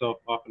by myself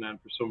off and on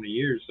for so many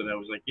years that I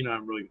was like, I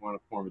really want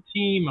to form a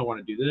team. I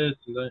want to do this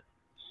and that.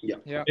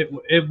 Yeah.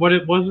 It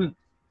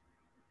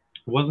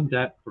wasn't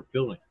that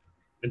fulfilling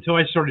until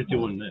I started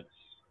doing this.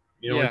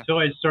 Until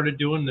I started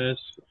doing this,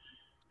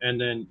 and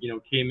then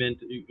came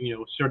into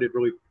started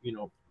really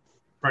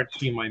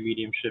practicing my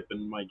mediumship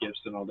and my gifts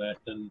and all that.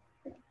 Then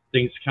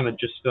things kind of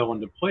just fell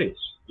into place.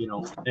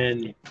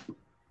 And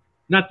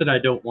not that I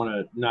don't want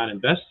to not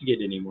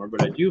investigate anymore,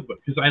 but I do. But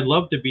because I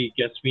love to be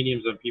guest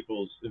mediums on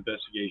people's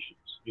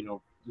investigations.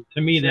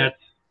 To me, Sure.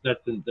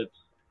 that's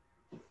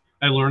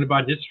I learn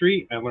about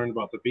history. I learn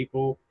about the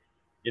people,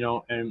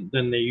 and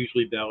then they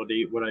usually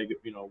validate what I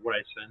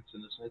sense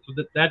and this. And so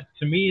that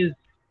to me is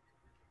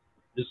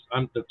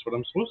that's what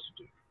I'm supposed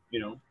to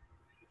do,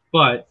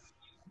 But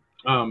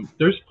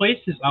there's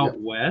places out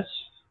west,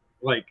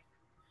 like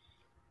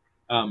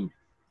I'm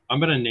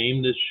gonna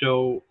name this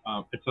show.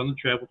 It's on the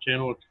Travel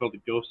Channel. It's called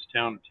The Ghost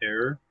Town of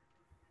Terror.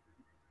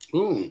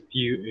 Ooh.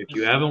 If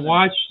you haven't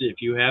watched it,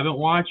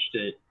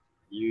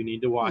 you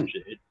need to watch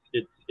it.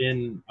 It's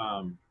in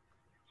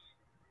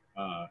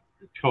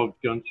it's called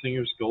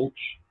Gunslinger's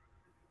Gulch,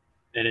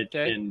 and it's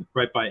in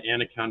right by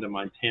Anaconda,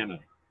 Montana,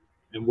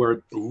 and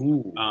where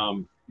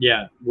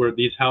where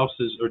these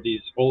houses or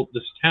this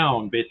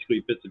town, basically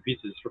bits and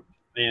pieces from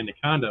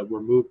Anaconda, were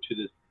moved to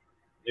this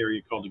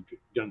area called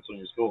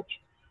Gunslinger's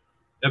Gulch.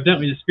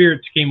 Evidently, the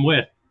spirits came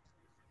with.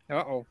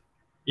 Uh-oh.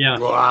 Yeah.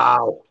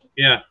 Wow.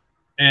 Yeah,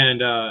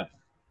 and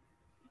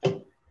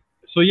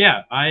so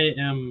yeah,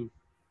 I'm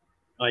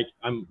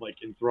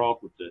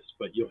enthralled with this,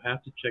 but you'll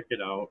have to check it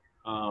out.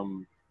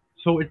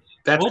 So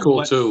that's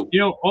cool too.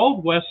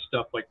 Old West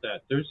stuff like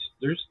that.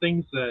 There's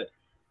things that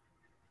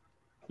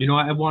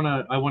I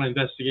wanna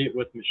investigate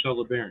with Michelle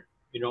LeBaron.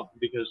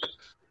 Because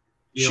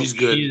she's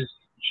good.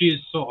 She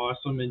is so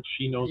awesome, and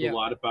she knows a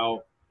lot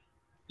about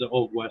the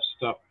Old West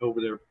stuff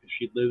over there.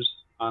 She lives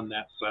on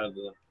that side of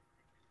the.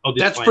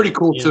 That's planet, pretty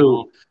cool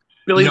too.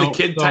 Billy the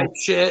Kid type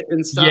shit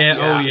and stuff. Yeah.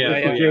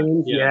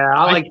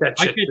 I like that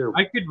shit too.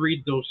 I could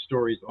read those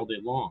stories all day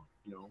long.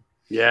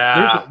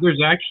 Yeah.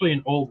 There's actually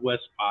an Old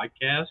West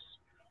podcast.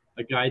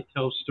 A guy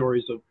tells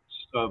stories of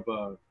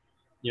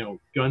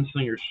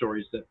gunslinger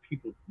stories that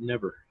people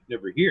never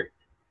hear.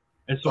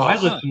 And so I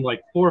listened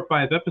like 4 or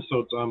 5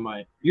 episodes on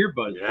my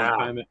earbuds one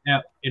time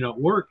at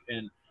work,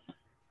 and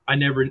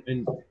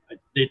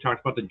they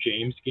talked about the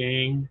James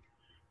Gang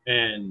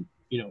and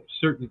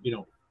certain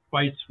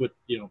fights with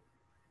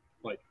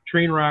like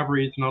train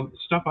robberies and all the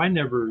stuff I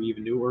never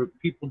even knew, or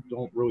people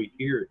don't really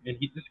hear. And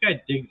this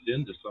guy digs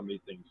into some of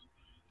these things,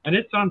 and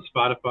it's on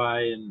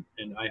Spotify and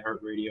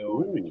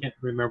iHeartRadio. I can't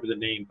remember the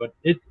name, but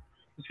this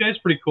guy's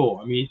pretty cool.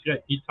 I mean,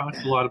 he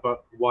talks a lot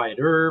about Wyatt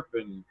Earp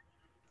and.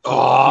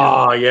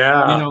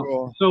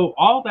 So, so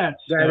all that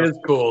stuff. That is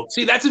cool.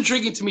 See, that's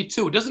intriguing to me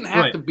too. It doesn't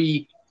have to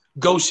be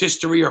ghost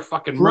history or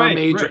fucking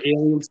mermaids or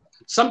aliens.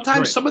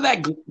 Sometimes some of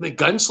that the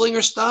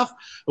gunslinger stuff,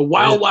 the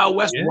Wild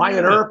West,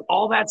 Wyatt Earp,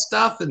 all that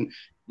stuff, and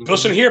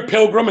listen here,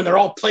 Pilgrim, and they're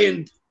all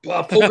playing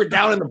poker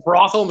down in the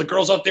brothel, and the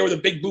girls out there with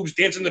the big boobs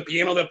dancing the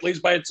piano that plays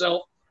by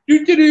itself.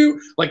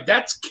 Like,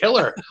 that's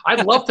killer.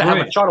 I'd love to have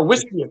a shot of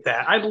whiskey at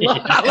that. I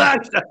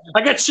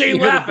got Shane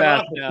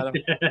laughing.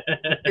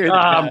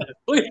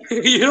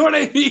 You know what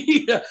I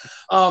mean?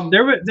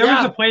 There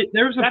was a place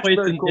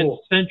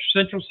in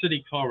Central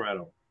City,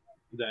 Colorado.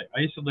 That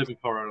I used to live in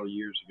Colorado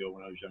years ago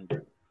when I was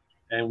younger,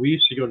 and we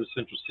used to go to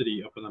Central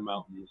City up in the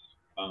mountains.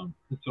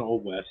 It's an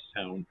old West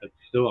town that's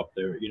still up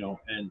there,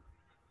 and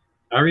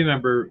I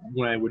remember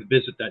when I would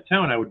visit that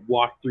town, I would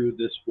walk through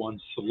this one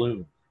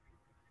saloon.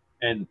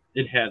 And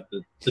it had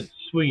the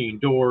swinging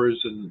doors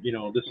and,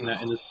 this and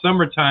that. In the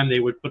summertime, they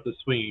would put the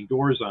swinging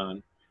doors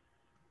on.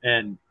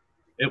 And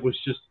it was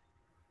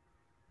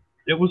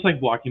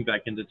like walking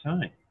back into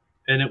time.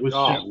 And it was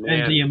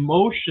and the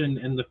emotion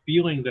and the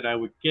feeling that I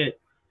would get,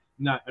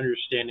 not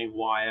understanding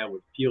why I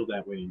would feel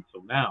that way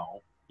until now,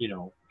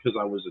 because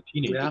I was a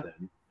teenager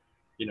then,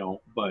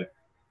 but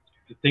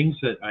the things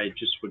that I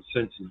just would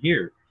sense and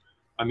hear.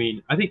 I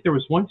mean, I think there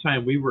was one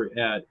time we were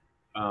at,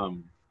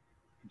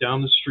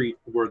 down the street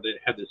where they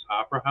had this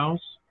opera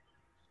house,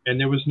 and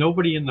there was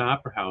nobody in the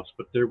opera house,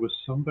 but there was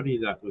somebody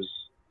that was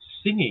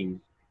singing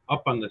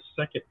up on the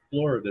second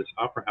floor of this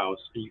opera house,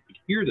 and you could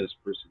hear this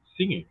person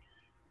singing,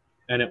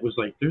 and it was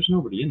like there's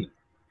nobody in there.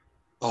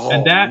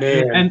 And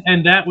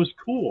that was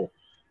cool,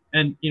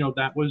 and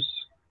that was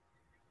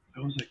I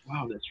was like,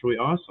 wow, that's really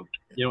awesome.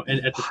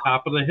 And at the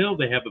top of the hill,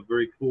 they have a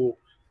very cool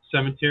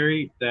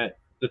cemetery that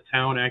the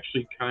town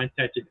actually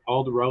contacted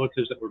all the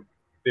relatives that were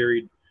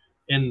buried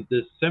in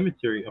this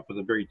cemetery up at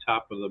the very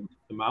top of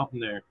the mountain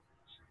there,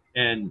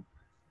 and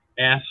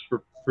asked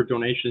for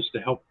donations to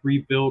help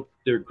rebuild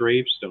their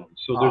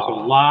gravestones. So there's a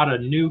lot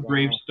of new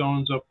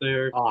gravestones up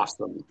there.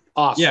 Awesome.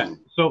 Yeah.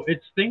 So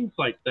it's things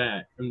like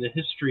that and the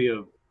history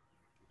of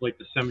like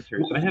the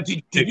cemeteries. I have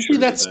Did you see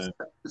that's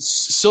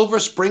Silver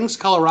Springs,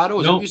 Colorado?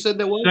 Is that what you said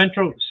that was?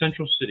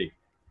 Central City.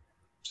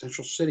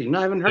 Central City. No,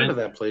 I haven't heard of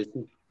that place.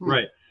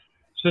 Right.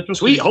 Central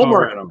Sweet City,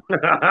 homework. Colorado.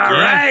 All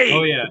right.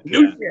 Oh yeah.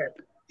 New shit.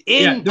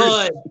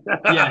 Input.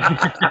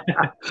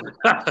 Yeah.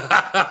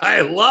 I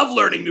love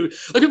learning new.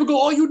 Like people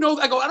go, "Oh, you know?"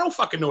 I go, "I don't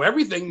fucking know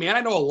everything, man.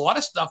 I know a lot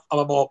of stuff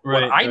about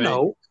what I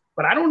know,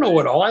 but I don't know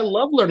it all. I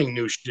love learning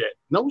new shit.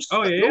 No,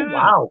 oh yeah. No,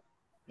 wow.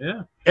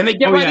 Yeah. And they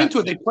get into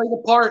it. They play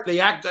the part. They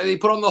act. They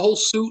put on the whole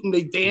suit and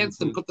they dance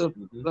and put the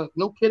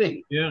no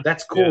kidding. Yeah.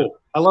 That's cool. Yeah.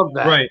 I love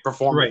that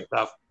performance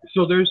stuff.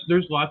 So there's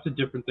lots of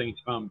different things.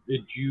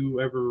 Did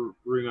you ever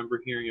remember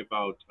hearing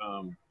about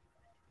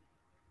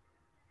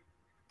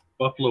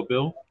Buffalo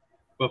Bill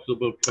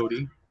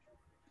Cody?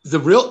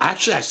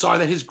 Actually, I saw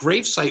that his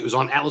gravesite was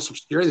on Atlas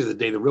Obscura the other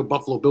day. The real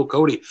Buffalo Bill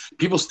Cody.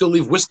 People still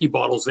leave whiskey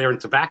bottles there and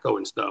tobacco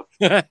and stuff.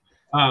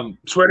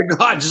 Swear to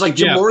God, just like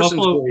Jim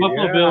Morrison's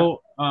Buffalo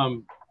Bill.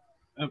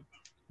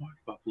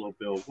 Buffalo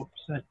Bill. What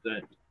was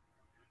that?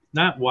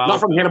 Not Wild. Not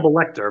from Hannibal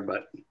Lecter,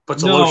 but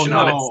puts a lotion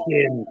on its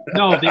skin.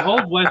 No, the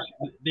old West.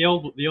 The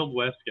old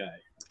West guy.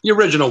 The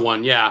original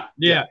one, yeah.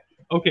 Yeah.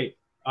 Okay.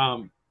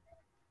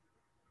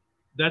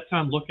 That's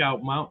on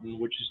Lookout Mountain,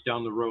 which is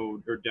down the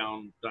road or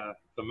down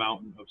the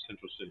mountain of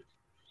Central City.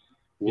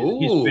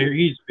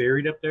 He's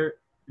buried up there.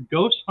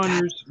 Ghost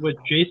Hunters with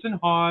Jason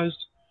Hawes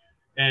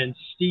and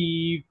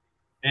Steve,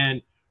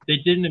 and they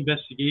did an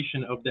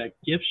investigation of that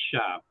gift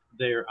shop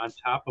there on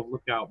top of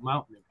Lookout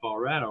Mountain in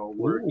Colorado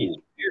where he's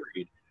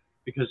buried,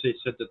 because they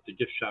said that the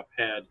gift shop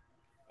had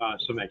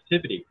some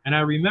activity. And I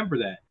remember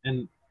that.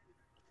 And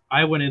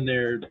I went in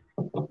there,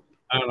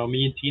 I don't know,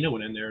 me and Tina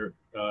went in there,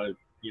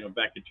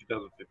 back in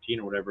 2015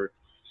 or whatever.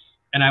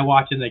 And I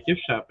walked in that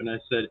gift shop and I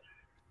said,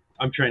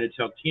 I'm trying to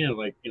tell Tina,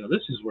 like,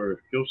 this is where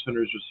Ghost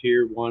Hunters was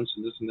here once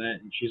and this and that.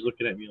 And she's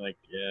looking at me like,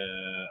 yeah,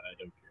 I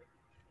don't care.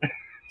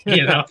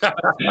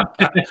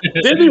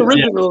 They're the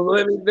original.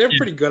 I mean, they're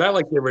pretty good. I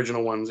like the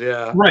original ones.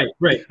 Yeah. Right.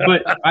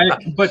 But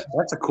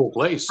that's a cool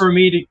place for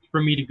me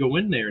to go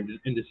in there and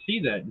to see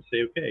that and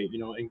say, okay,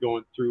 and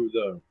going through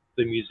the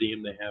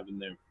museum they have in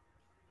there.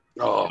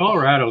 Oh.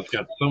 Colorado's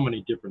got so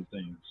many different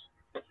things.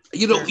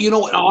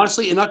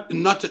 Honestly, and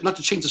not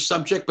to change the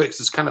subject, but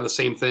it's kind of the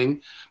same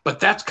thing. But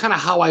that's kind of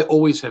how I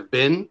always have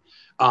been.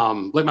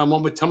 Like my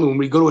mom would tell me when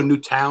we go to a new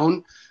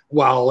town,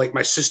 while like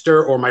my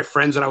sister or my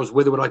friends that I was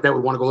with would want to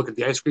go look at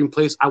the ice cream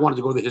place, I wanted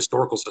to go to the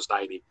Historical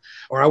Society,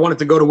 or I wanted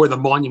to go to where the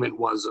monument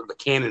was, or the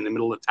cannon in the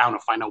middle of town, to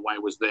find out why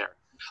it was there.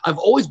 I've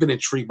always been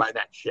intrigued by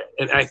that shit,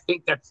 and I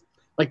think that's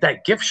like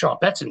that gift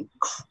shop.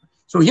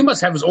 So he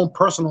must have his own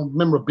personal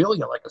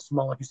memorabilia, like a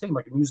small, like you're saying,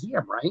 like a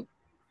museum, right?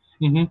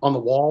 Mm-hmm. On the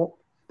wall.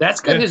 That's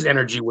got his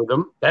energy with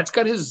him. That's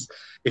got his.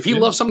 If he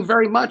loves something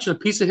very much, a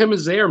piece of him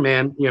is there,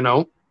 man.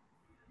 Yeah.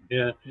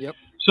 Yep.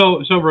 So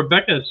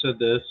Rebecca said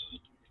this.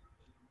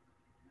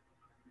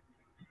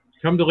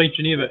 Come to Lake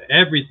Geneva,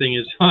 everything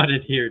is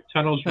haunted here.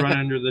 Tunnels run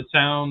under the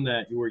town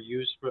that were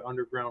used for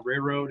Underground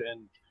Railroad,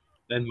 and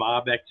then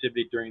mob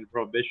activity during the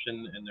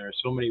Prohibition. And there are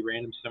so many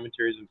random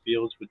cemeteries and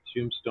fields with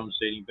tombstones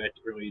dating back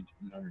to early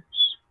 1800s.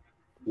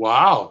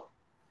 Wow.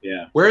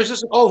 Yeah. Where is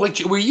this? Oh, like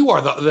where you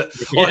are.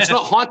 It's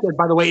not haunted,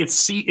 by the way. It's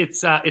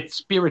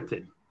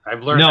spirited.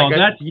 I've learned. No,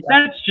 that's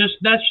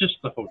just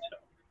the hotel.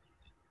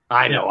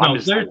 I know.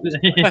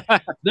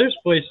 There's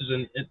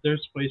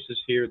places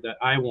here that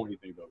I won't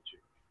even go to.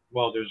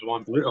 Well, there's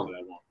one place that I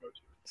won't go to.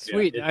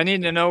 Sweet. I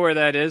need to know where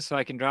that is so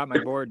I can drop my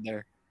board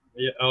there.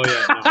 Yeah. Oh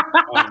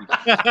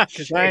yeah.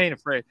 Because I ain't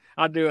afraid.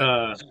 I'll do it.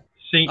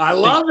 I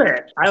love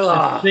it. I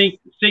love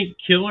St.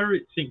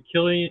 Killian's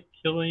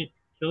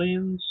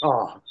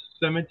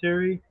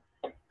Cemetery.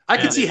 I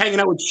could see hanging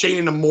out with Shane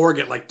in the morgue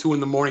at like 2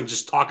 a.m,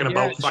 just talking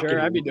about fucking. Sure,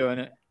 I'd be doing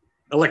it.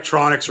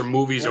 Electronics or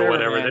movies or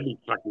whatever. Man. That'd be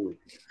fucking.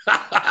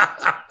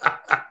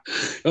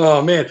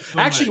 Oh man!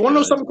 Actually, you want to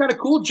know something kind of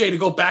cool, Jay? To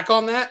go back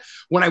on that,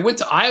 when I went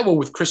to Iowa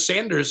with Chris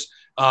Sanders,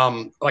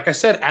 like I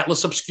said,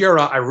 Atlas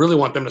Obscura, I really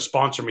want them to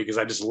sponsor me because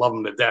I just love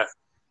them to death.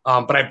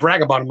 But I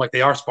brag about them like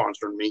they are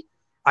sponsoring me.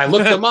 I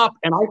looked them up,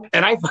 and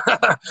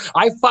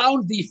I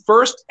found the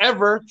first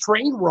ever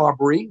train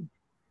robbery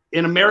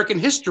in American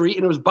history,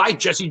 and it was by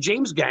Jesse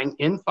James Gang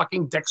in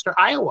fucking Dexter,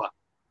 Iowa.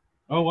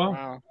 Oh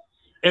wow!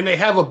 And they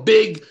have a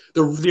big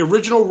the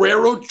original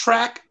railroad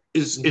track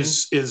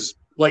is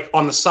like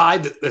on the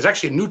side. There's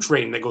actually a new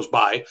train that goes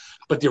by,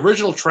 but the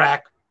original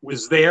track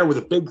was there with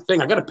a big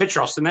thing. I got a picture.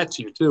 I'll send that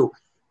to you too.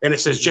 And it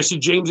says Jesse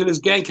James and his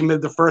gang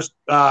committed the first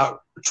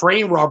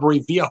train robbery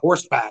via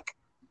horseback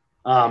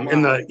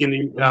in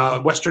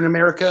the Western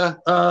America,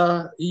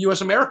 U.S.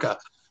 America.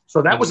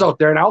 So that was out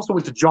there. And I also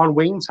went to John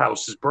Wayne's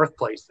house, his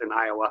birthplace in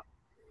Iowa.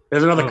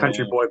 There's another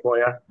country boy for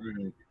you.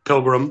 Right.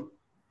 Pilgrim.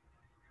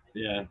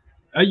 Yeah.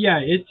 Yeah,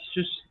 it's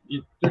just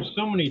there's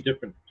so many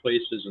different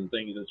places and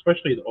things,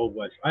 especially the Old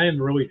West. I am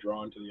really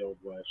drawn to the Old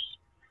West.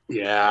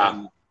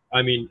 Yeah.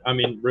 I mean,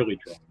 really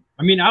drawn.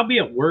 I mean, I'll be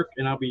at work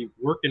and I'll be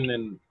working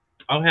and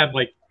I'll have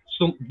like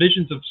some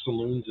visions of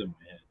saloons in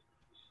my head.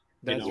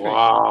 That's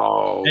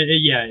wow.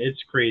 And, yeah,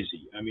 it's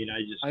crazy. I mean,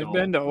 I've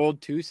been to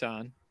old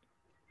Tucson.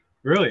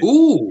 Really?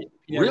 Ooh,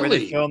 yeah, really? Where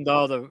they filmed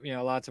all the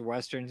lots of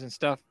westerns and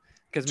stuff.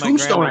 Because my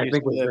Tombstone, grandma I used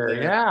think, to was live there.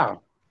 there. Yeah.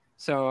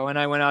 So when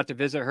I went out to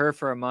visit her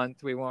for a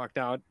month, we walked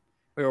out.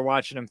 We were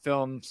watching them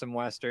film some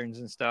westerns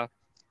and stuff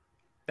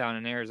down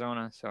in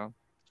Arizona. So.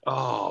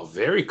 Oh,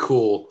 very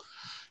cool.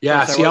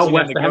 Yeah, see how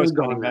west I haven't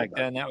gone back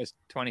then. That was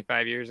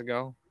 25 years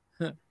ago.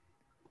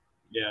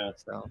 Yeah.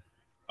 So.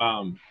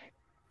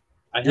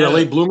 You're a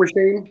late bloomer,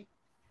 Shane?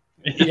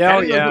 Yeah,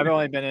 I've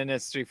only been in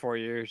this 3-4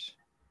 years.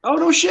 Oh,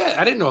 no shit.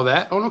 I didn't know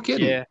that. Oh, no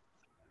kidding. Yeah.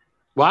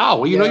 Wow.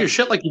 Well, you know your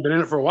shit like you've been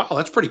in it for a while.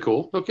 That's pretty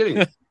cool. No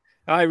kidding.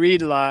 I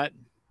read a lot.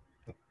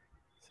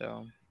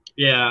 So.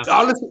 Yeah.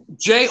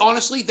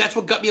 Honestly, that's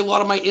what got me a lot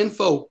of my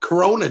info.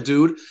 Corona,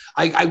 dude.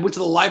 I went to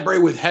the library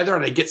with Heather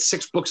and I'd get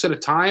 6 books at a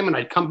time and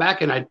I'd come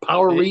back and I'd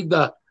power read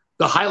the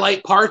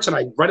highlight parts and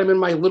I'd write them in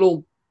my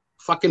little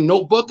fucking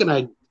notebook and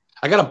I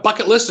got a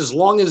bucket list as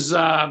long as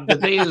the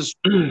day is.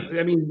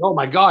 I mean, oh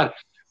my God.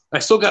 I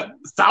still got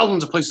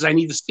thousands of places I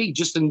need to see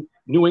just in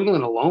New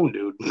England alone,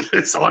 dude.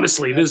 It's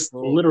honestly, that's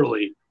cool.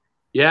 literally.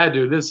 Yeah,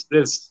 dude, this.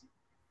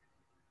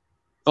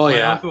 Oh,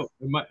 yeah.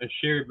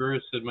 Sherry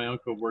Burris said my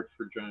uncle worked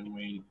for John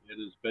Wayne at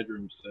his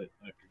bedroom set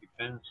after he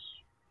passed.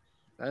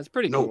 That's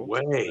pretty cool. No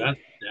way.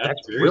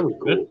 That's very, really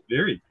cool. That's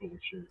very cool,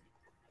 Sherry.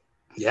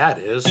 Yeah,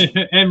 it is.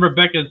 And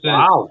Rebecca says,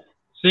 wow.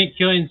 St.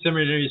 Killian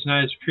Cemetery is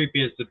not as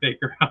creepy as the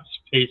Baker House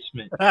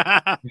basement.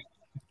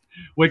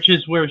 Which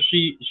is where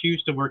she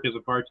used to work as a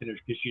bartender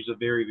because she's a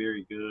very,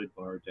 very good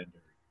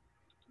bartender.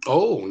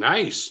 Oh,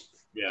 nice.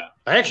 Yeah.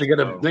 I actually got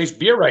a nice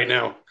beer right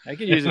now. I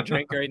could use a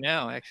drink right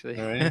now, actually.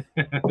 Right.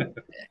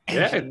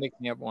 Yeah. Make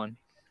me up one.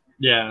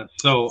 Yeah.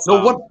 So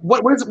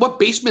what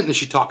basement is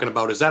she talking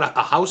about? Is that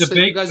a house that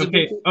you guys have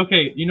been to?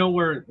 Okay. You know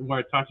where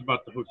I talked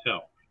about the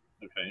hotel?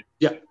 Okay.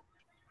 Yeah.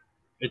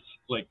 It's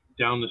like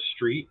down the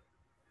street.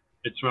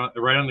 It's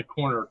right on the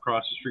corner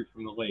across the street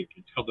from the lake.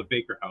 It's called the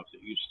Baker House.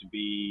 It used to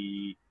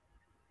be,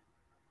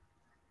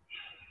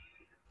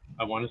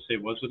 I want to say,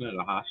 wasn't it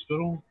a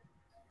hospital?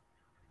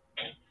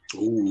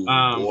 Ooh,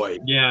 boy.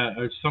 Yeah,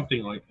 or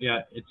something like,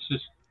 it's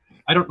just,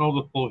 I don't know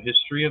the full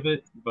history of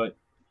it, but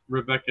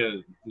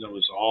Rebecca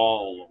knows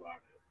all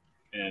about it.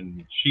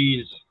 And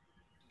she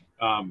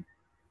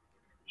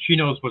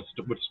knows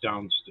what's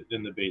down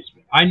in the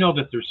basement. I know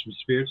that there's some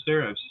spirits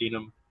there. I've seen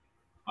them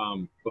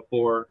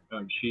before.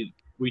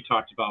 We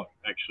talked about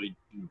actually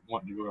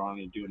wanting to go on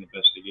and do an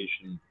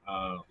investigation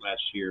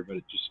last year, but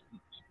it just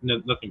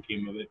nothing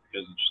came of it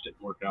because it just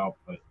didn't work out.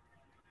 But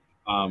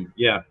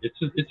yeah, it's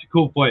a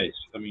cool place.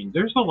 I mean,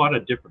 there's a lot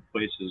of different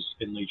places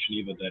in Lake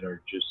Geneva that are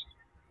just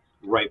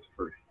ripe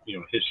for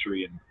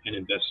history and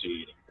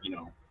investigating.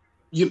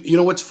 You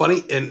know what's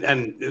funny,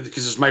 and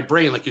because it's my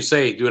brain, like you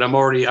say, dude. I'm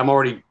already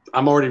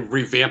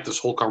revamped this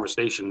whole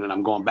conversation, and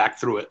I'm going back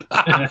through it.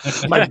 I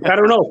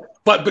don't know,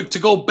 but to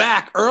go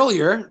back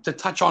earlier to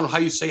touch on how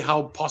you say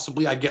how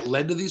possibly I get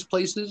led to these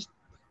places,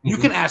 you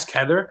can ask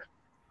Heather.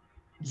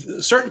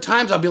 Certain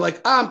times I'll be like,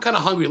 I'm kind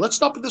of hungry. Let's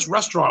stop at this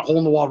restaurant, hole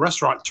in the wall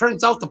restaurant.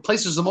 Turns out the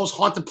place is the most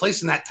haunted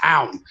place in that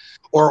town,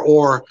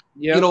 or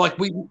like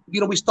we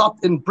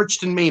stopped in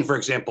Bridgeton, Maine, for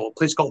example, a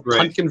place called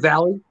Pumpkin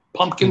Valley,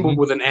 pumpkin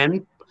with an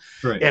N.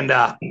 Right. And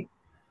a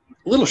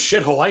little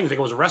shithole. I didn't think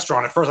it was a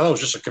restaurant at first. I thought it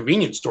was just a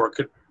convenience store.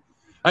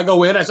 I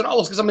go in. I said, "Oh,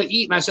 it's because I'm going to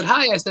eat." And I said,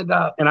 "Hi." I said,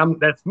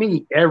 that's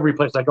me. Every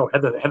place I go,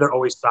 Heather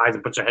always sighs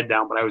and puts her head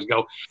down. But I always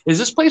go, "Is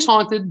this place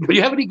haunted? Do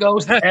you have any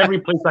ghosts?"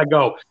 Every place I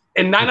go,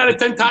 and 9 out of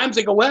 10 times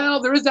they go, "Well,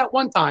 there is that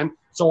one time."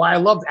 So I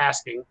loved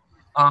asking.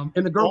 And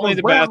the girl only goes,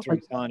 the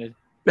bathroom's haunted.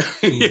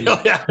 After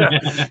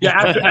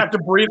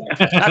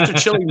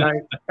chilling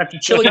night,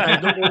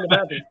 don't go in the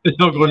bathroom.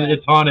 Don't go in.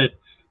 It's haunted.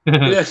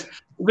 Yes.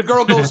 The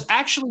girl goes,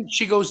 actually,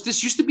 she goes,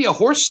 this used to be a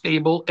horse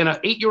stable, and an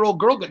 8-year-old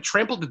girl got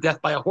trampled to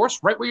death by a horse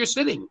right where you're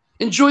sitting.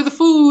 Enjoy the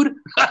food.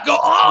 I go,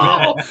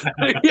 oh,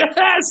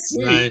 yes.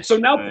 Nice, so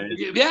now,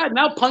 nice.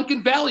 Now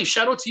Pumpkin Valley,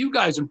 shout out to you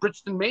guys in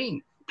Bridgeton,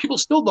 Maine. People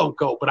still don't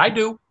go, but I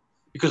do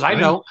because I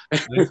know.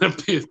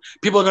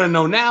 People are going to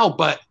know now,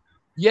 but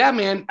yeah,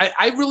 man,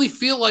 I really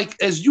feel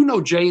like, as you know,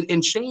 Jay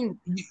and Shane,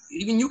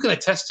 you can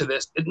attest to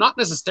this, it not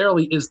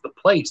necessarily is the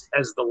place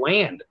as the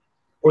land.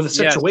 Or the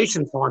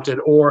situation's haunted,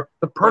 or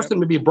the person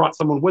maybe brought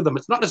someone with them.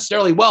 It's not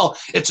necessarily,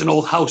 it's an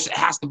old house. It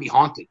has to be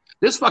haunted.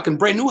 There's fucking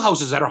brand new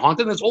houses that are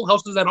haunted, and there's old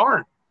houses that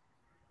aren't.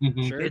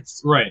 Mm-hmm. Sure.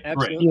 It's right. But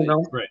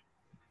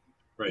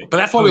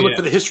that's why we look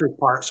for the history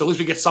part. So at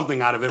least we get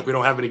something out of it if we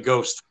don't have any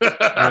ghosts.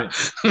 Right.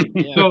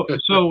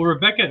 So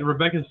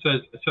Rebecca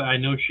says, so I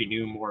know she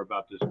knew more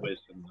about this place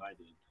than I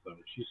did. So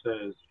she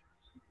says,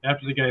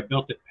 after the guy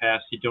built it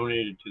passed, he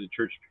donated to the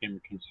church, became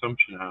a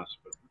consumption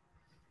hospital.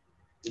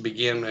 It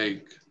began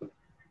like...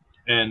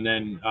 And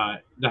then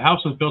the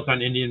house was built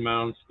on Indian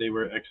mounds. They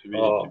were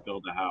excavated Oh. to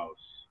build the house.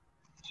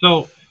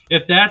 So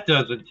if that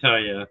doesn't tell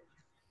you, As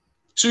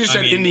soon as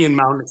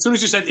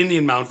you said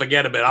Indian Mound,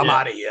 forget about it. I'm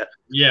out of here.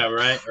 yeah,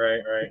 right.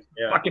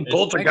 Yeah, Fucking It's-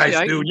 poltergeist,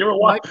 Actually, dude. You're my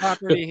what?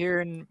 property here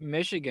in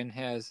Michigan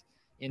has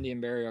Indian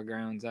burial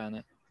grounds on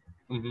it.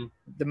 mhm.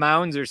 The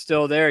mounds are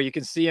still there. You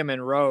can see them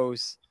in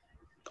rows.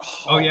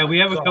 Oh yeah, my we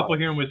have a God. couple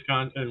here in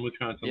Wisconsin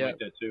Yeah. like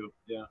that too.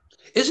 Yeah.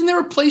 Isn't there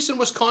a place in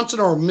Wisconsin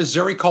or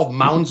Missouri called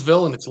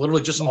Moundsville, and it's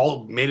literally just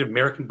all Native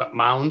American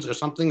mounds or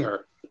something,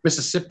 or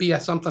Mississippi or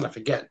something? I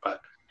forget,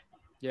 but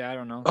Yeah, I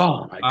don't know.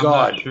 oh my I'm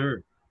God. not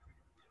sure.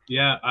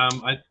 Yeah,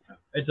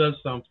 it does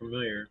sound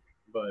familiar,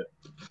 but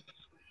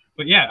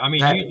yeah, I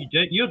mean,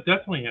 you'll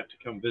definitely have to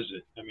come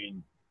visit. I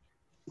mean,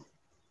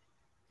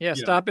 Yeah,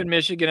 stop in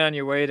Michigan on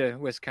your way to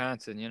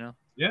Wisconsin. You know,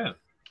 yeah,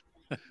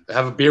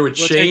 Have a beer with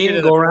we'll take you Shane.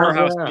 to the Go around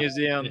Poorhouse there.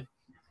 Museum.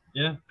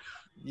 yeah.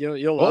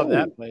 You'll love Oh.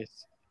 that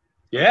place.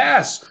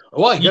 Yes.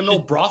 Well, you got no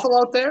brothel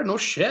out there? No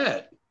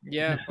shit.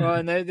 Yeah, well,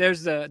 and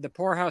there's the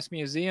Poorhouse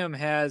Museum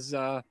has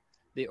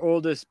the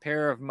oldest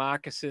pair of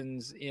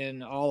moccasins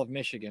in all of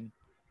Michigan,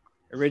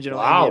 original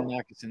Wow. Indian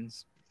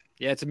moccasins.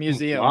 Yeah, it's a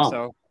museum, Wow.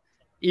 so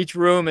each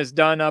room is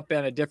done up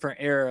in a different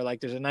era. Like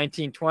there's a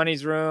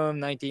 1920s room,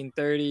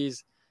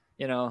 1930s,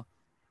 you know,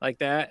 like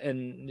that,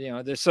 and you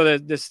know, this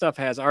stuff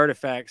has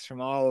artifacts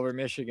from all over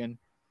Michigan.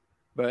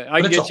 But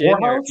I But can it's get a you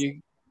in there whorehouse? if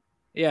you.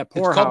 Yeah, It's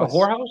called the Poorhouse.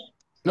 whorehouse?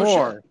 No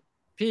Poor. shit.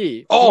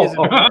 P. Oh, P is in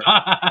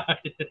whore.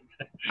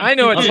 I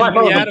know it's That's why I in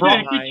thought it the was a Adam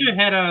brothel. Get line. your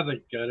head out of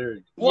the gutter.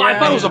 Well, I Yeah,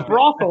 thought it was a yeah.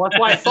 brothel. That's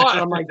why I thought.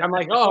 I'm like,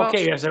 oh, Well-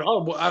 okay. I said,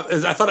 oh, well,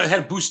 I thought it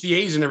had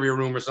bustiers in every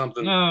room or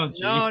something. Oh,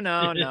 gee.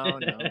 No.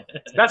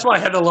 That's why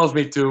Heather loves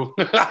me too.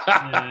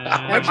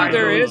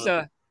 Actually,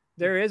 Yeah.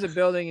 there is a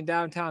building in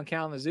downtown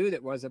Kalamazoo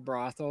that was a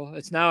brothel.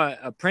 It's now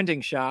a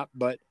printing shop,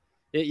 but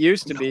it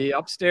used to be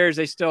upstairs.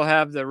 They still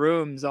have the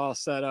rooms all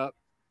set up.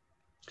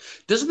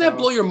 Doesn't that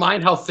blow your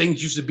mind how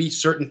things used to be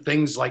certain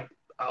things like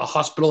a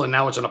hospital and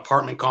now it's an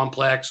apartment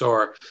complex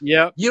or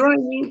Yep. you know what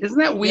I mean? Isn't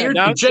that weird?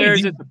 Yeah,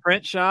 downstairs Jay, it's a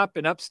print shop,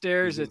 and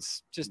upstairs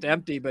it's just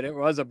empty. But it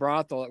was a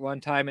brothel at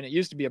one time, and it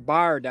used to be a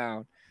bar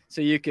down,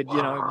 so you could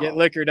get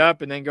liquored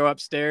up and then go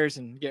upstairs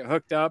and get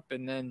hooked up,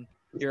 and then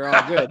you're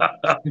all good.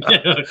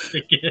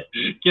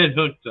 Get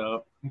hooked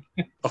up.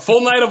 a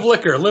full night of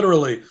liquor,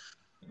 literally.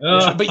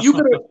 But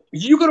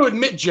you gotta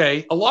admit,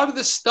 Jay, a lot of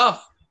this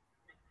stuff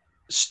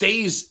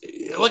stays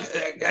like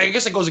I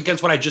guess it goes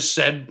against what I just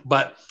said,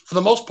 but for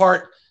the most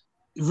part,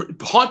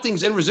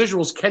 hauntings and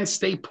residuals can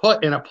stay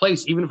put in a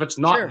place even if it's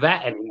not Sure.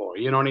 that anymore.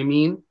 You know what I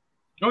mean?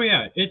 Oh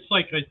yeah, it's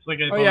like I've Oh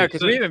yeah, always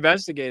because said. we've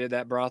investigated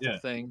that brothel Yeah.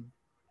 thing.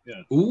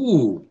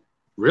 Ooh,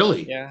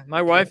 really? Yeah,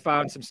 my wife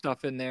found some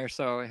stuff in there,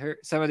 so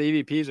some of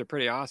the EVPs are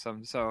pretty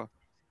awesome. So,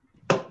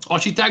 Oh,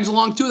 she tags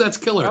along too. That's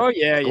killer. oh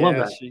yeah, love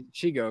yeah, that.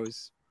 she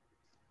goes.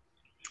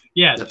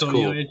 Yeah, That's so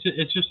cool.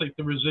 it's just like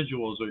the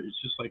residuals, or it's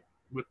just like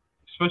with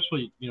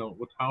especially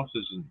with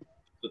houses and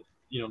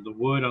the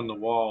wood on the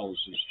walls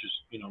is just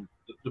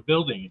the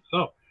building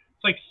itself.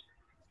 It's like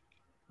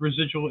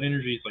residual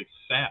energy is like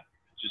sap,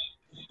 it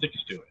just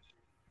sticks to it.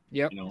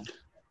 Yep.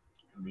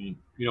 I mean,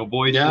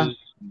 voices. Yeah.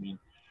 I mean,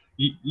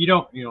 you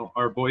don't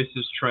our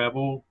voices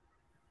travel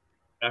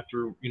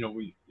after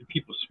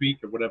people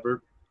speak or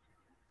whatever.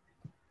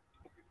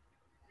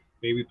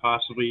 Maybe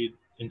possibly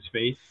in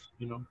space.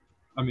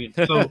 I mean,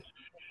 so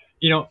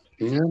Yeah.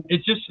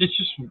 it's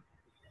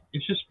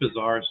just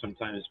bizarre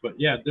sometimes, but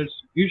yeah, there's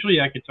usually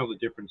I can tell the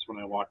difference when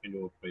I walk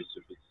into a place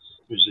if it's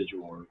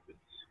residual or if it's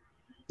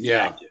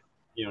Yeah. active.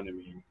 You know what I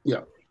mean?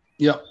 Yeah.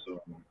 Yeah.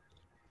 So,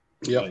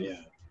 Yeah. but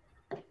yeah.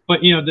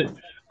 But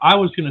I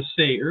was gonna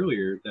say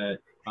earlier that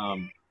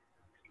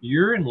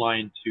you're in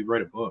line to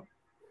write a book.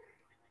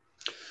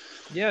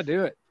 Yeah,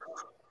 do it.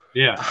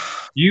 Yeah,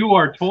 you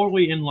are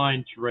totally in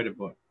line to write a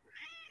book.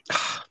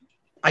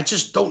 I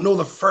just don't know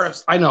the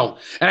first. I know.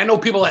 And I know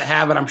people that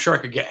have it. I'm sure I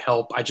could get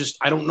help. I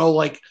don't know,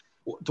 like,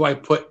 do I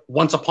put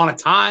Once Upon a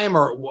Time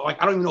or like,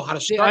 I don't even know how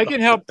to See, start. I the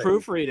can help thing.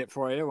 proofread it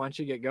for you once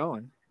you get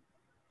going.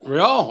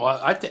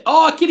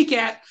 A kitty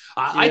cat.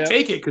 I Yeah.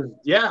 take it because,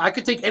 I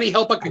could take any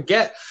help I could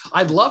get.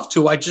 I'd love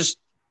to. I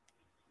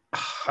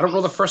don't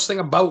know the first thing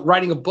about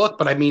writing a book,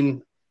 but I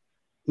mean,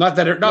 not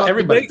Well,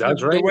 everybody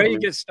does, right? The way I you mean,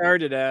 get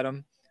started,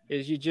 Adam,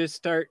 is you just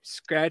start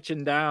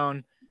scratching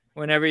down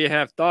whenever you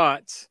have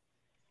thoughts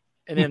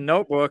in a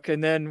notebook,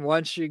 and then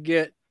once you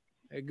get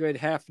a good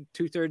half,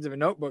 2/3 of a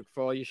notebook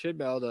full, you should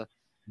be able to.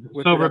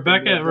 whip So it up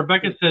into a book.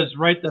 Rebecca says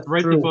write the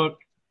true. book.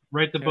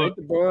 Write the Write book.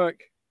 the book.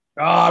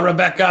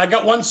 Rebecca, I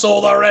got one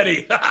sold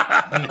already.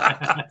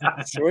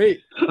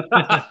 Sweet.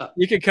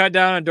 You could cut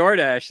down on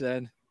DoorDash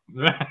then.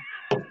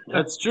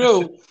 That's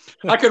true.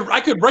 I could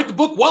write the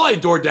book while I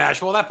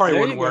DoorDash. Well, that probably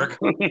There wouldn't you work.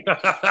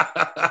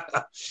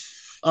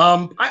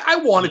 I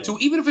wanted to,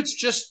 even if it's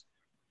just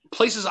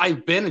places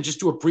I've been and just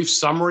do a brief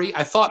summary.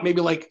 I thought maybe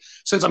like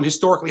since I'm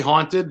historically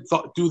haunted,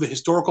 do the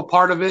historical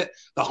part of it,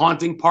 the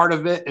haunting part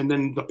of it, and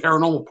then the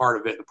paranormal part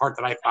of it, the part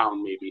that I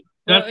found maybe.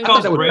 That's Well,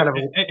 called that was kind of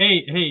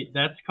hey,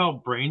 that's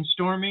called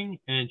brainstorming,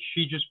 and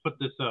she just put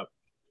this up.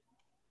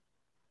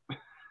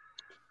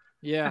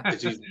 Yeah.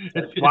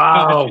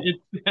 Wow.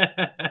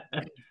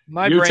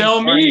 My You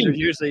tell me. are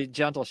usually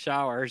gentle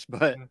showers,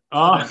 but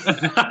Oh.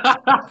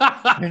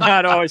 they're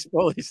not always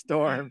fully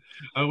stormed.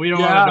 We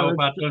don't want to know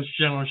about those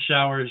gentle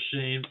showers,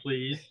 Shane,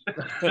 please.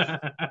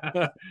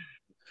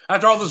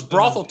 After all this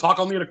brothel talk,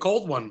 I'll need a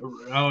cold one.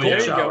 Oh, Cold yeah.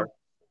 shower.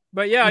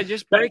 But yeah,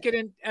 just break it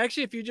in.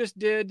 Actually, if you just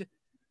did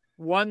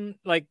one,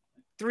 like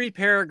 3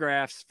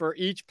 paragraphs for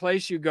each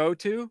place you go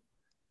to,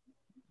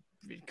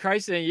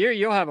 Christ, in a year,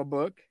 you'll have a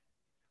book.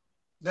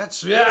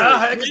 That's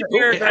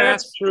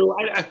Paragraphs true.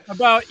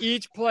 about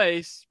each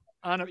place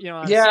on a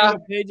single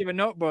page of a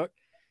notebook,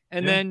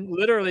 and then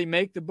literally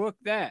make the book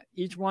that.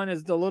 Each one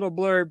is the little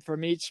blurb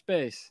from each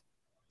space.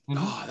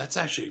 Oh, that's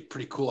actually a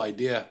pretty cool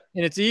idea.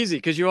 And it's easy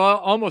because you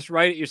almost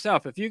write it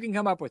yourself. If you can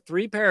come up with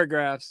 3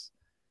 paragraphs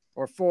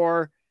or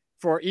 4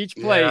 for each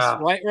place,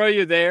 right where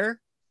you're there.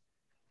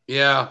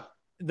 Yeah.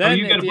 Then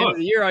at the end of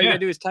the year, all you gotta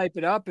do is type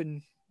it up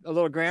and a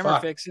little grammar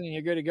fixing, and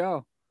you're good to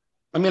go.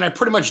 I mean, I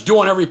pretty much do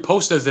on every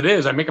post as it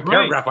is. I make a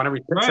paragraph on every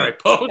picture I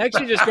post.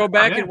 Actually, just go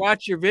back and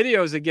watch your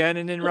videos again,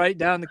 and then write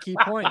down the key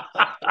points.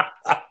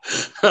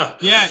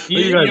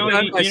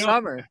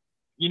 Summer.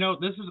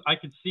 This is, I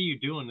could see you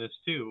doing this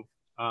too.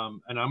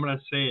 And I'm going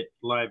to say it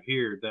live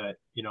here that,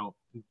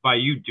 by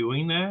you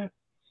doing that,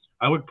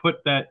 I would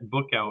put that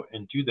book out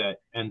and do that.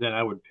 And then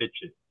I would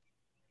pitch it.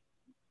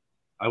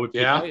 I would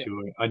pitch it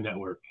to a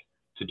network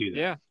to do that.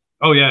 Yeah.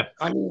 Oh, yeah.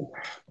 I mean,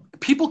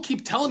 people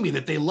keep telling me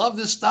that they love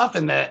this stuff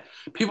and that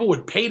people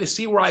would pay to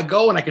see where I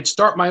go, and I could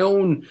start my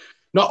own,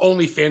 not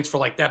OnlyFans for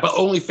like that, but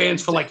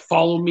OnlyFans for like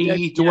follow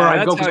me to where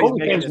I go. That's how he's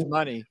making his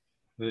money.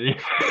 Yeah.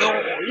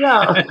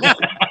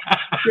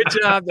 Good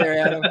job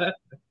there, Adam.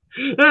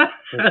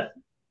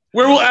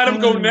 Where will Adam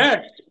go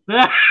next?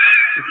 But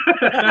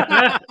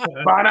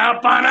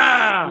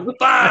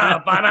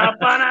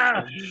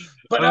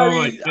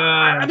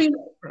I mean,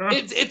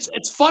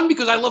 it's fun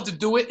because I love to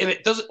do it, and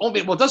it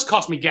does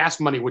cost me gas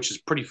money, which is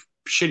pretty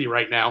shitty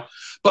right now.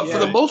 But for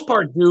the most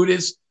part,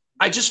 dude,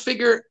 I just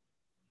figure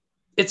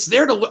it's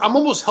there I'm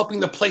almost helping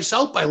the place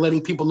out by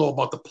letting people know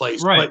about the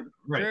place. Right.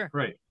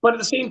 But at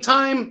the same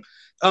time,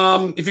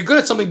 if you're good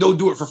at something, don't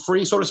do it for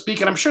free, so to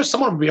speak. And I'm sure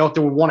someone would be out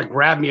there would want to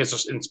grab me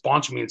and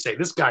sponsor me and say,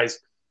 "This guy's,"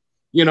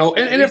 and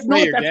if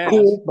not, that's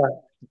cool. But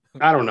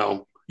I don't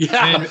know.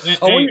 Yeah.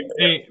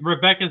 Hey,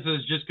 Rebecca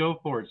says, just go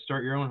for it.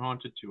 Start your own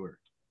haunted tour.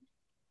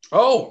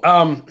 Oh,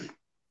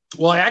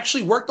 well, I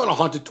actually worked on a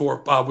haunted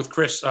tour with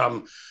Chris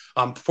for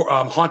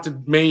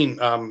Haunted Maine,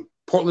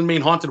 Portland,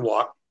 Maine Haunted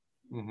Walk.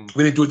 Mm-hmm.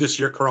 We didn't do it this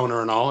year,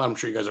 Corona and all. I'm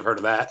sure you guys have heard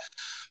of that.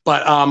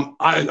 But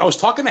I was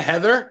talking to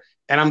Heather,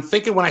 and I'm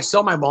thinking when I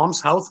sell my mom's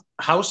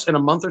house in a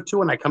month or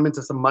two and I come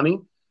into some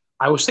money,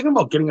 I was thinking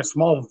about getting a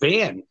small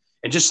van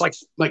and just like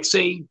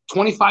say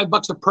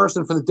 $25 a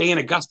person for the day in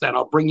Augusta, and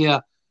I'll bring you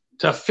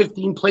to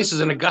 15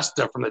 places in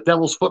Augusta, from the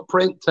Devil's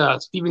Footprint to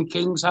Stephen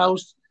King's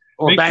house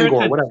or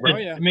Bangor,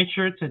 whatever. Make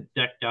sure it's a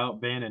decked out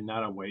van and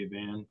not a way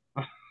van.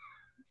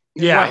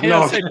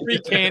 Say free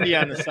candy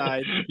on the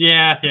side.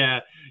 Yeah.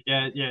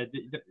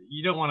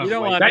 You don't want to. You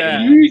don't want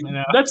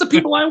that. That's the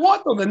people I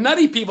want, though. The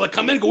nutty people that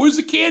come in and go, "Where's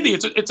the candy?"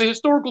 It's a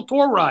historical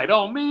tour ride.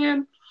 Oh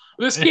man,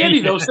 this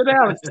candy though. Sit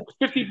down. It's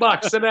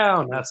 $50. Sit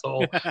down,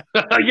 asshole.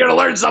 You're gonna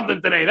learn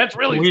something today. That's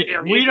really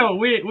scary. We don't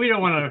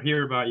want to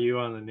hear about you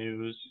on the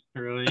news,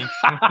 really.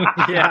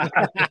 Yeah.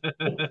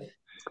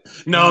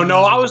 No.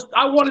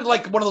 I wanted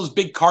like one of those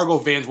big cargo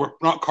vans, where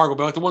not cargo,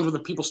 but like the ones where the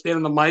people stand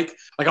on the mic.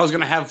 Like I was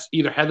gonna have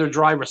either Heather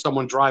drive or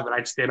someone drive, and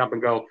I'd stand up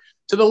and go,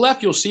 "To the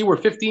left, you'll see where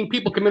 15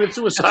 people committed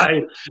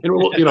suicide," and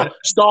we'll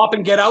stop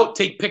and get out,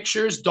 take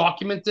pictures,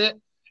 document it,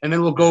 and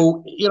then we'll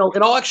go. In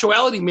all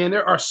actuality, man,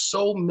 there are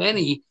so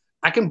many.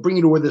 I can bring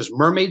you to where there's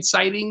mermaid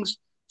sightings,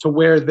 to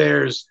where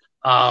there's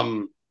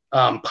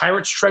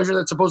pirates' treasure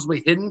that's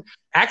supposedly hidden.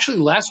 Actually,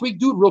 last week,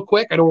 dude, real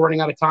quick, I know we're running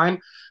out of time.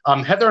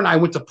 Heather and I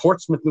went to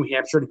Portsmouth, New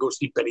Hampshire to go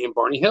see Betty and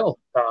Barney Hill,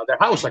 their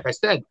house, like I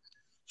said.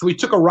 So we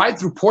took a ride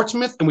through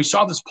Portsmouth, and we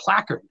saw this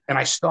placard, and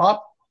I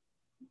stopped.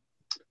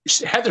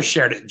 Heather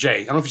shared it,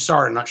 Jay. I don't know if you saw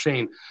it or not,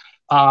 Shane.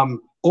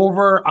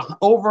 Over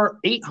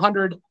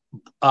 800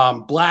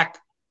 black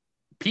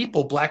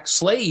people, black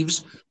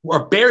slaves,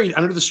 were buried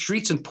under the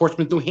streets in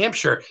Portsmouth, New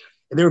Hampshire.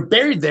 And they were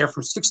buried there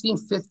from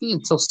 1650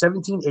 until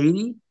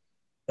 1780.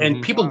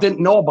 And people didn't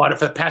know about it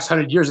for the past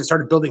 100 years. They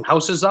started building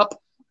houses up.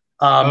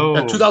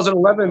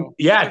 2011,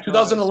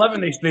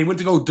 2011, they went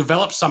to go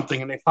develop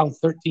something, and they found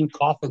 13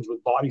 coffins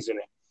with bodies in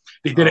it.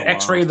 They did an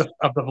X-ray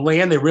of the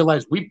land. They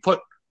realized we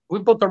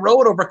built the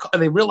road over,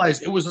 and they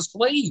realized it was a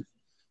slave.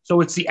 So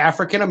it's the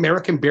African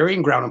American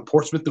burying ground in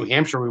Portsmouth, New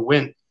Hampshire. We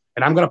went,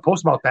 and I'm going to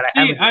post about that.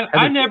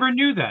 I never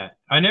knew that.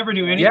 I never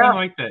knew anything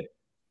like that.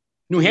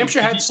 New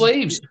Hampshire had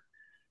slaves.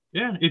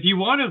 Yeah, if you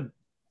want to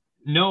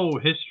know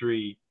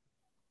history,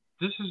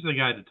 this is the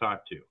guy to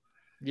talk to.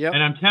 Yeah,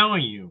 and I'm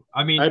telling you,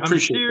 I'm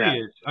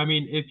serious. That. I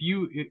mean,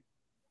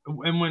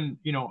 when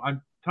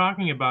I'm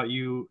talking about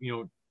you,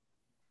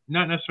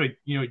 not necessarily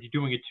you're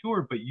doing a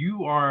tour, but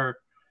you are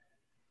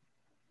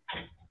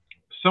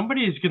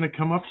somebody is going to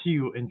come up to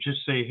you and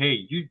just say,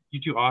 hey, you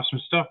do awesome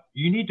stuff.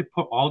 You need to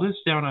put all this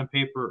down on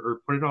paper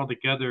or put it all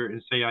together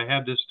and say, I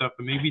have this stuff,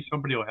 and maybe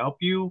somebody will help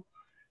you.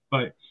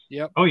 But,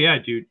 oh, yeah,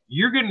 dude,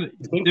 you're going to,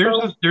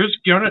 there's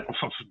going to,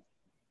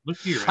 look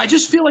here. I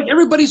just feel like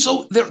everybody's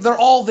so, they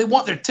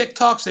want their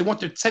TikToks, they want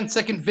their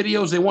 10-second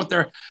videos, a lot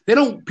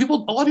of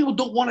people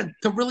don't want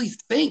to really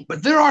think,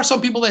 but there are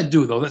some people that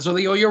do, though. So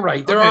you're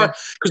right. There are,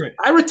 because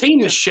I retain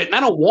this shit and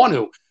I don't want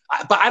to.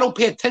 But I don't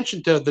pay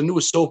attention to the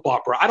newest soap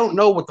opera. I don't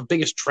know what the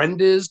biggest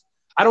trend is.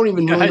 I don't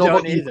even really know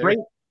what great.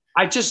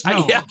 I just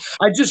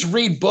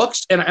read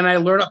books and I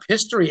learn up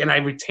history and I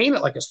retain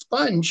it like a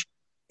sponge.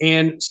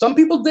 And some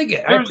people dig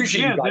it. I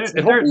appreciate you guys.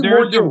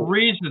 There's a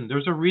reason.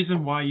 There's a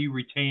reason why you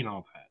retain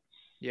all that.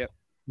 Yep.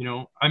 You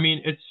know, I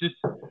mean, it's just,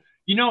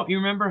 you know, you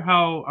remember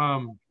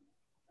how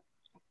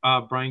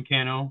Brian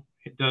Cano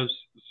does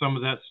some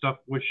of that stuff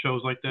with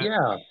shows like that?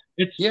 Yeah.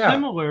 It's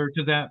similar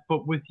to that,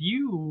 but with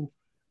you.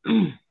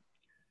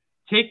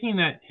 Taking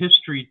that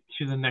history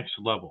to the next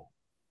level,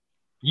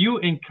 you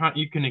can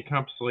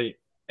encapsulate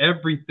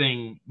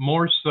everything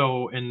more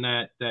so in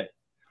that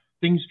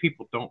things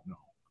people don't know.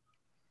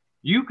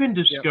 You can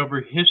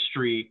discover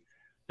history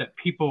that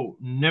people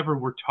never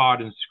were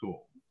taught in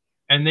school,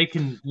 and they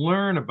can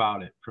learn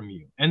about it from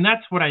you. And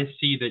that's what I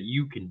see that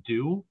you can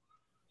do.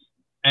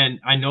 And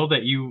I know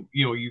that you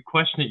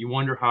question it, you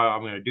wonder how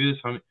I'm going to do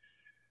this.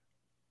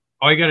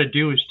 All you got to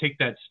do is take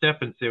that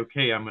step and say,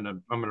 okay, I'm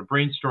gonna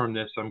brainstorm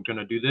this. I'm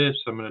gonna do this.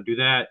 I'm gonna do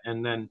that,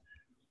 and then,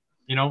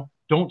 you know,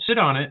 don't sit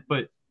on it,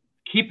 but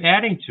keep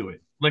adding to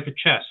it like a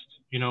chest.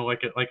 You know,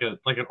 like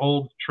an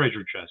old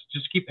treasure chest.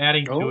 Just keep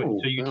adding to it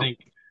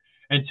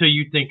until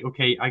you think,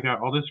 okay, I got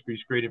all this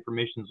great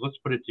information. Let's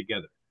put it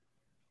together.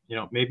 You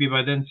know, maybe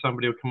by then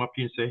somebody will come up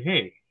to you and say,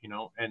 hey, you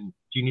know, and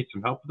do you need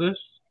some help with this?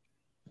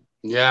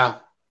 Yeah.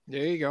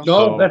 There you go.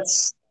 No,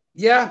 that's.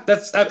 Yeah,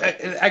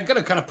 I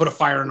gotta kind of put a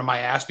fire under my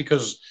ass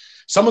because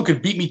someone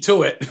could beat me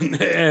to it,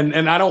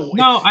 and I don't.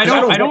 No, I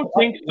don't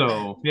think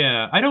so.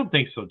 Yeah, I don't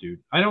think so,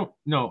 dude. I don't.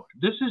 No,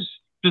 this is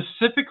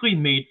specifically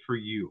made for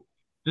you.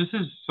 This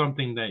is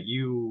something that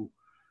you.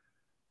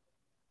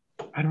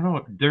 I don't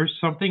know. There's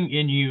something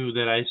in you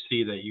that I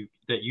see that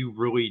you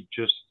really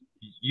just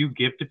you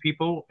give to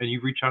people and you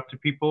reach out to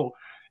people,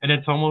 and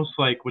it's almost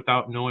like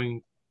without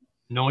knowing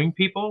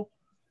people.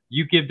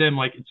 You give them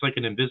it's like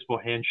an invisible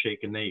handshake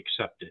and they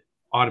accept it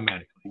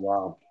automatically.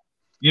 Wow.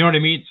 You know what I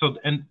mean? So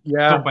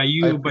by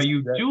you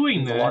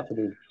doing that,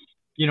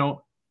 you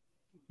know,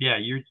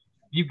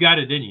 you got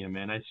it in you,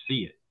 man. I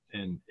see it,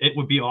 and it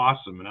would be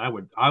awesome. And I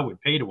would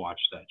pay to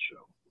watch that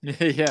show.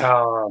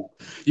 Yeah.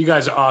 You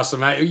guys are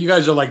awesome. You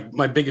guys are like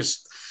my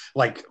biggest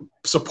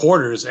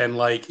supporters, and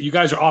you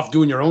guys are off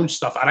doing your own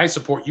stuff, and I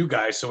support you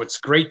guys. So it's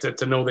great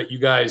to know that you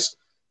guys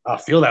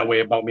feel that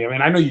way about me. I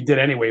mean, I know you did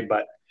anyway,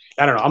 but.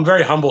 I don't know. I'm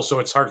very humble, so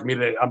it's hard for me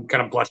I'm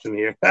kind of blushing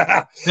here.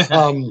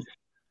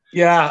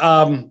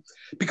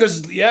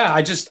 Because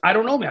I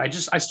don't know, man.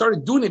 I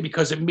started doing it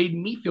because it made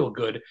me feel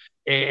good,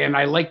 and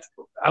I liked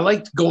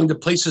going to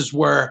places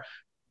where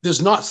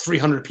there's not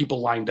 300 people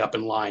lined up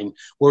in line.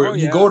 Where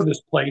you go to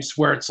this place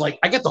where it's like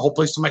I get the whole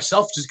place to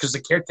myself just because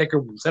the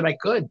caretaker said I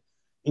could,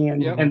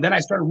 and then I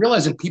started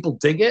realizing people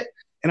dig it.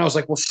 And I was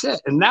like, well,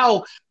 shit. And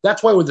now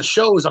that's why with the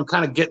shows, I'm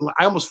kind of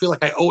I almost feel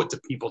like I owe it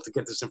to people to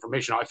get this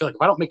information out. I feel like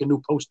if I don't make a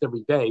new post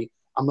every day,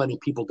 I'm letting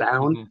people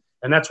down. Mm-hmm.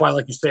 And that's why,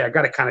 like you say, I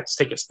got to kind of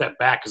take a step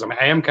back because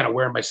I am kind of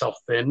wearing myself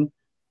thin.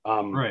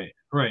 Right.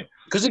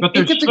 Because it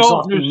gets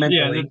exhausting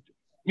mentally.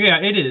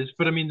 Yeah, it is.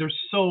 But I mean, there's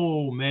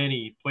so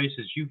many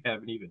places you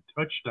haven't even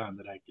touched on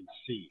that I can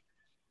see.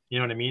 You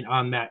know what I mean?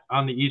 On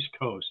the East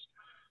Coast.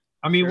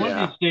 I mean, one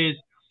of these days,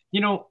 you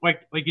know,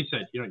 like you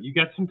said, you know, you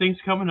got some things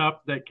coming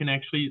up that can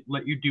actually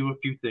let you do a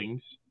few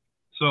things.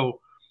 So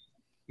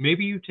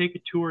maybe you take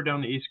a tour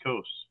down the East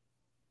Coast.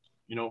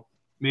 You know,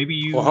 maybe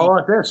you. Well, how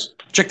about this?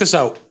 Check this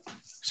out.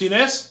 See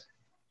this?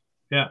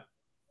 Yeah.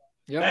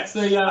 Yep. That's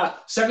the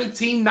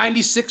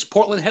 1796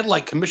 Portland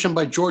headlight commissioned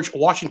by George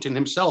Washington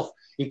himself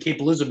in Cape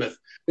Elizabeth.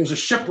 There's a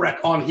shipwreck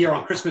on here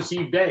on Christmas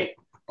Eve Day.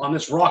 On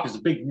this rock is a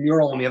big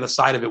mural on the other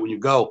side of it when you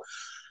go.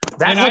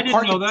 That's I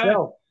didn't know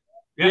that.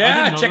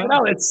 Yeah, check it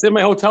out. It's in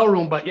my hotel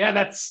room, but yeah,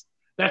 that's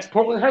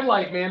Portland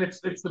headlight, man.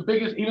 It's the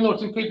biggest, even though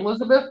it's in Cape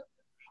Elizabeth.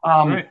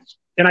 Right.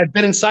 And I've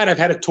been inside. I've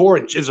had a tour.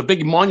 There's a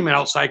big monument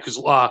outside because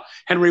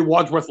Henry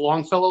Wadsworth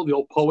Longfellow, the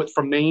old poet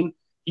from Maine,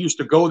 he used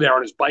to go there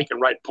on his bike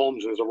and write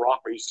poems. And there's a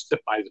rock where he used to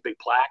sit by. There's a big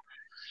plaque.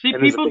 See,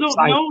 people don't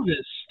know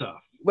this stuff.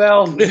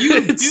 Well,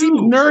 it seems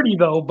nerdy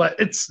though, but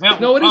it is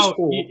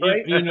cool,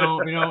 right? You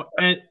know,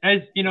 and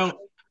as you know,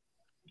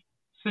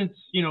 since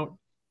you know,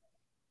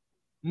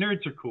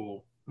 nerds are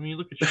cool. I mean,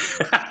 look at you.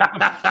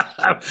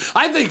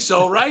 I think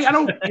so, right? I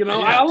don't,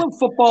 I love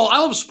football. I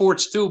love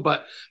sports too,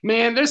 but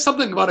man, there's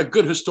something about a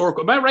good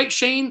historical. Am I right,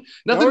 Shane?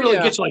 Nothing really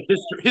gets like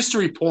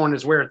history porn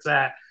is where it's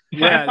at.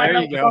 Yeah,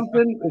 there you go.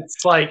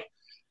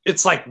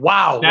 It's like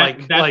wow,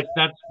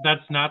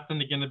 that's not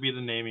going to be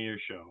the name of your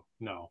show.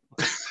 No.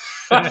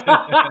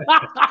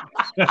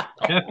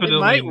 Definitely It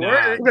might not.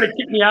 work. You're gonna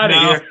kick me out of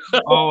No. here.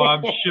 Oh,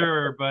 I'm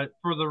sure, but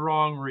for the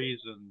wrong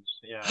reasons.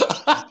 Yeah.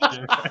 I'm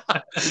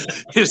sure.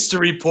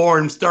 History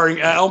porn starring.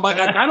 Oh my!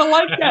 I kind of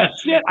like that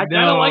shit. I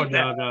kind of like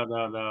that.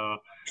 No.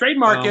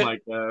 Trademark Oh it. my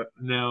god,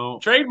 no.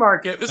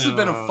 Trademark it. This has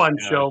been a Oh, fun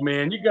God. show,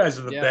 man. You guys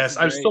are the Yeah, best.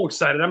 it's I'm great. so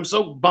excited. I'm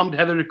so bummed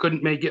Heather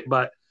couldn't make it,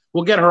 but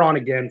we'll get her on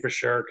again for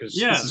sure because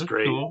Yeah, this is that's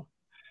great. cool.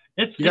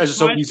 It's You guys it's are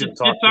so fine. easy to It's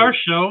talk to. our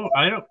show.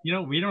 I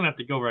don't, we don't have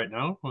to go right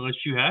now unless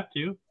you have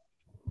to.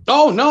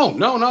 Oh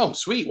no,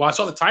 sweet. Well, I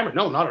saw the timer.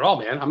 No, not at all,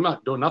 man. I'm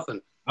not doing nothing.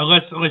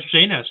 Unless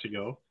Shane has to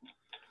go.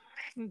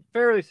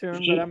 Fairly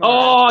soon, but I'm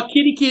all right. Oh,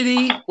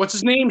 kitty. What's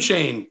his name,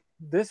 Shane?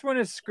 This one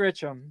is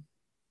Scritchum,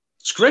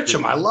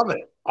 Scritchum. I love it.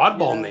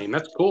 Oddball Yeah. name.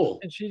 That's cool.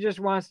 and she just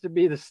wants to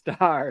be the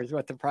star. Is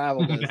what the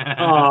problem is.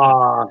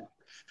 Ah,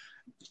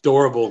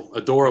 adorable.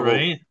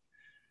 Right?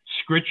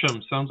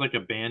 Scritchum sounds like a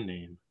band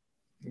name.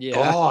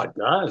 Yeah, Oh, it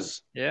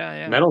does.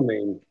 yeah. Metal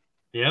name.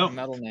 Yep.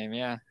 Metal name,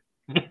 yeah.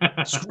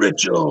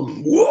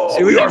 Scritchum. Whoa,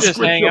 See, we are can just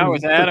hang out Scritchum.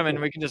 with Adam, and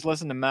we can just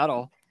listen to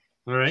metal.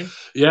 Right?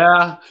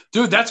 Yeah,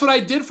 dude, that's what I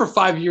did for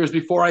 5 years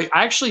before I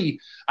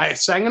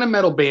sang in a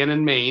metal band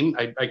in Maine.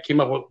 I came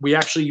up with, we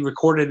actually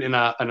recorded in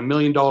a $1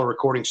 million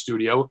recording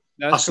studio,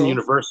 That's Husson cool.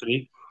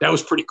 University. That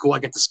was pretty cool. I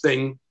get to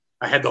sing.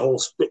 I had the whole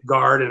spit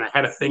guard and I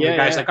had a thing. Yeah, the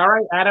guy's yeah. like, all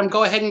right, Adam,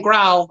 go ahead and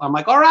growl. I'm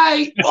like, all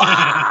right.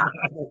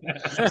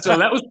 So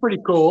that was pretty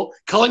cool.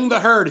 Culling the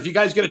Herd. If you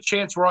guys get a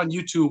chance, we're on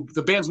YouTube.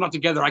 The band's not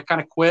together. I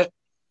kind of quit.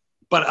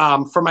 But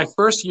for my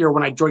first year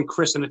when I joined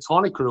Chris and the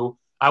Tawny Crew,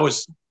 I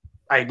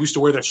used to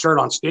wear their shirt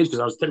on stage because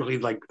I was technically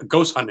like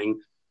ghost hunting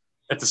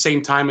at the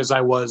same time as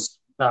I was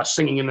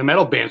singing in the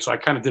metal band. So I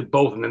kind of did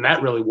both. And then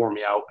that really wore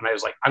me out. And I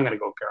was like, I'm going to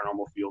go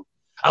Paranormal Field.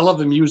 I love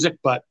the music,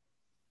 but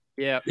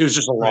Yeah. it was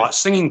just a lot. Right.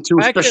 Singing too,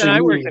 Back then, especially. I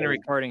me. worked in a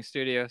recording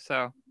studio,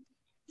 so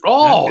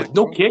Oh, Okay.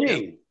 no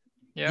kidding.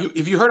 yeah.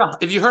 Have you heard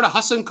of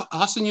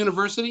Husson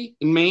University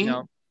in Maine?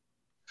 No.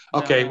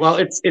 Okay. No. Well,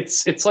 it's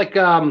like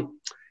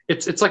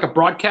it's like a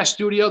broadcast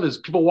studio. There's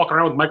people walking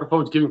around with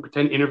microphones giving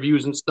pretend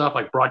interviews and stuff,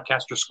 like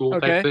broadcaster school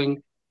Okay. type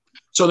thing.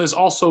 So there's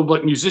also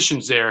like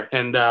musicians there.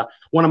 And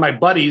one of my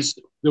buddies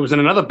that was in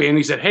another band,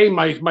 he said, hey,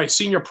 my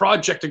senior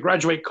project to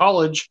graduate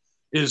college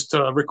is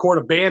to record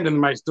a band in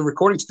the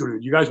recording studio.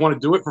 You guys want to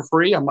do it for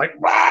free? I'm like,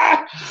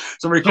 "Wah!"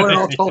 So I recorded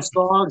all 12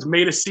 songs,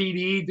 made a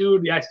CD,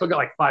 dude. Yeah, I still got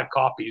like 5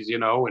 copies,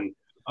 and Oh,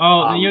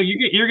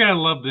 you're going to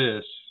love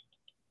this.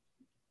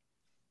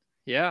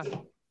 Yeah.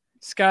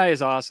 Sky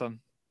is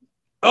awesome.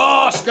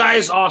 oh, Sky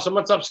is awesome.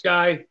 What's up,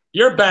 Sky?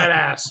 You're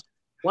badass.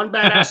 One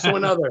badass to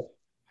another.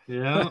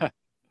 Yeah.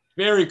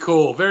 Very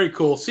cool. Very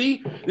cool.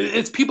 See,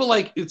 it's people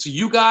like it's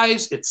you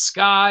guys, it's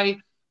Sky,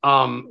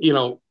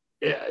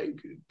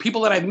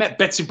 people that I've met,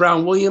 Betsy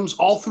Brown Williams,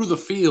 all through the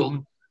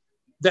field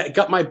that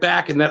got my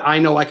back and that I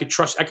know I could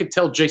trust. I could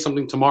tell Jay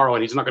something tomorrow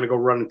and he's not going to go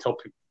run and tell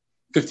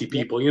 50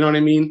 people. You know what I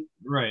mean?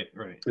 Right.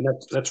 And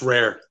that's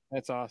rare.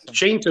 That's awesome.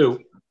 Shane too.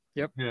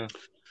 Yeah.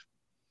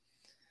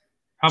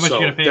 How much So,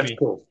 you going to pay that's me?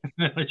 cool.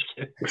 Just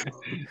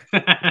kidding.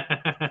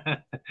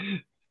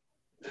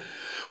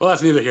 Well,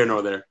 that's neither here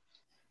nor there.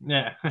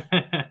 Yeah.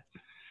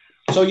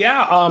 So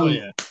yeah, Oh,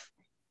 yeah.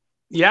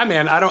 yeah,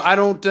 man. I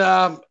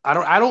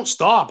don't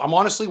stop. I'm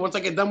honestly, once I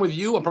get done with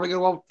you, I'm probably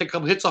gonna go take a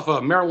couple hits off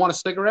a marijuana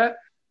cigarette,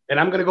 and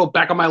I'm gonna go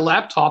back on my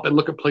laptop and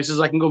look at places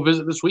I can go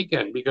visit this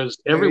weekend because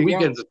every There you go.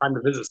 weekend's a time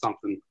to visit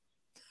something.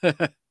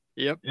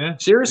 Yep. Yeah.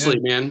 Seriously,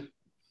 man.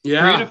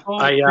 Yeah,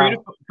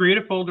 Create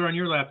a folder on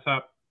your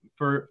laptop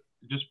for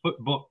just put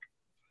book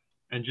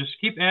and just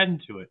keep adding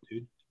to it,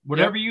 dude.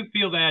 Whatever you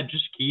feel to add,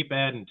 just keep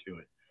adding to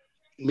it.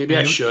 maybe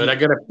I should. I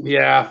gotta.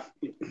 Yeah,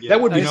 that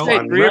would be I'd know, say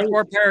fun. 3 Right? or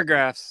 4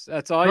 paragraphs.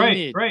 That's all you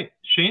need. Right.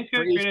 Shane's got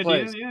For a great each idea.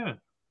 place. Yeah.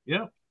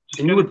 Just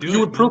And you gotta would do you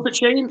would man. proof it,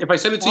 Shane? If I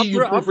send it to you,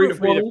 you I'll proofread it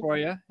for proofread me. it for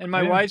you. And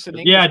my Yeah. wife's an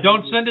English Yeah,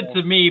 don't major, send it so-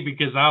 to me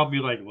because I'll be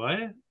like, what?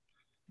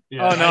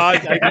 Yeah. Oh, no, I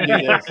can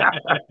do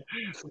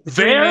this.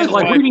 There,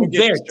 like what do you mean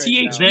there? Get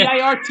straight down.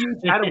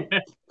 THDIR. I don't.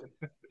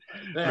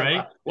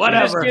 Right?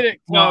 Whatever. Just get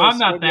it No, close. I'm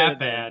not We'll get that it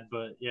there. bad,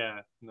 but yeah,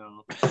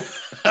 no.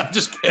 I'm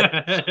just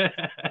kidding.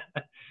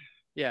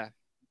 Yeah.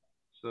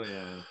 So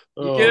yeah.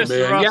 Oh, get us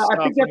the rough yeah, I stuff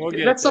think and we'll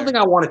get that's it there. something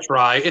I want to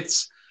try.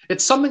 It's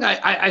something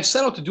I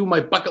set out to do my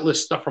bucket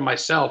list stuff for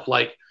myself.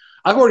 Like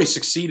I've already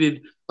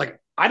succeeded. Like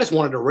I just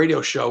wanted a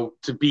radio show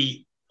to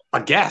be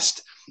a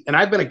guest, and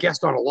I've been a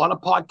guest on a lot of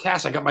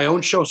podcasts. I got my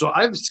own show, so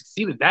I've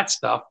succeeded that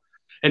stuff.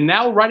 And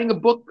now writing a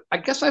book, I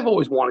guess I've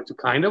always wanted to.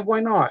 Kind of, why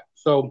not?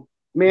 So,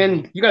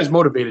 man, you guys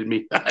motivated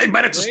me. I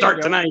might have to There you start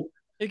go. tonight.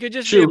 It could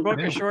just be a Shoot. book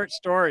of short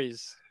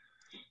stories.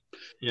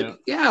 Yeah.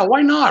 Yeah,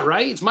 why not?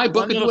 Right? It's my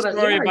book. One and little do it.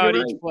 story Yeah, about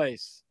you're each right.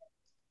 place.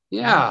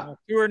 Yeah.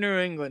 Tour New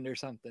England or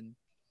something.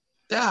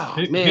 Oh,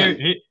 Here, man.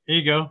 here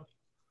you go.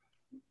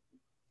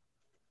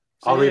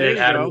 I'll See, read there it,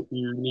 you Adam. go. If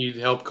you need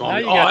help, call Now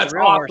me. you Oh, got that's the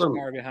real awesome.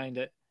 horsepower behind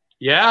it.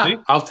 Yeah, See?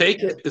 I'll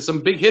take it. There's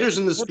some big hitters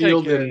in this We'll take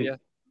field, care of and you.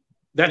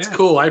 that's Yeah.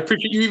 cool. I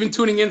appreciate you even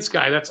tuning in,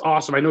 Sky. That's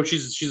awesome. I know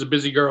she's a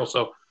busy girl,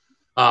 so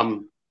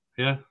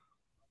Yeah.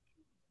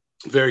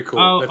 very cool.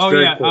 Oh, That's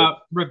very yeah. cool.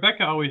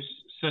 Rebecca always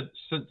said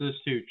this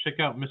too. Check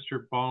out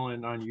Mr.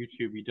 Ballin on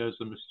YouTube. He does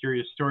the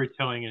mysterious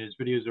storytelling, and his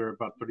videos are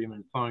about 30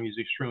 minutes long. He's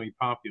extremely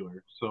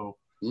popular. So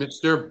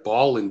Mr.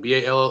 Ballin,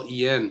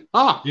 Ballen.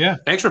 Ah, yeah.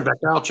 Thanks,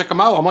 Rebecca. I'll check him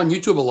out. I'm on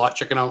YouTube a lot,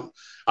 checking out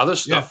other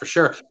stuff for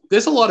sure.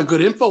 There's a lot of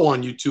good info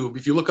on YouTube.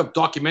 If you look up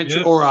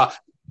documentary or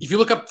if you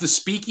look up the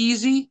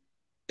Speakeasy,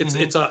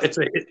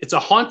 it's a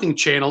haunting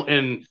channel,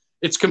 and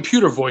it's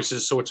computer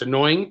voices, so it's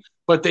annoying.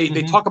 But they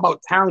talk about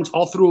towns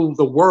all through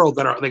the world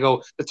they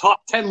go the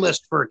top 10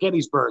 list for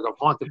Gettysburg of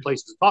haunted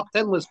places, top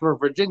 10 list for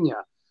Virginia.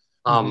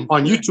 On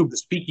YouTube, the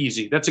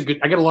Speakeasy. That's a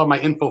good. I get a lot of my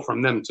info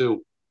from them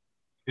too.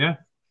 Yeah,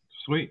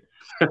 sweet.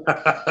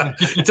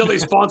 Until they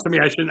sponsor me,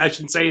 I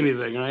shouldn't say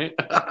anything, right?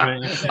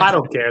 I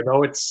don't care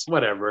though. It's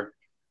whatever.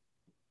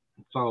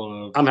 It's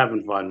all I'm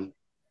having fun.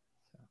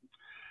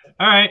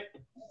 All right.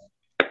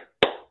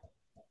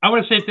 I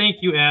want to say thank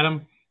you,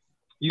 Adam.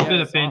 You've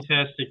been a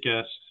fantastic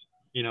guest.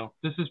 You know,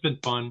 this has been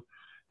fun.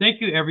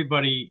 Thank you,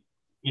 everybody,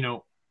 you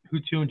know, who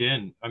tuned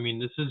in. I mean,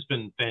 this has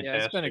been fantastic.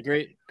 Yeah, it's been a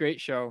great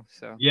show.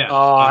 So yeah.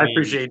 Oh, I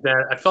appreciate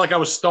that. I felt like I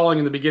was stalling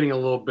in the beginning a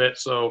little bit.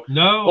 So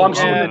no. I'm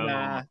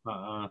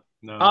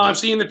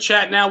seeing the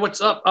chat now.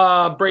 What's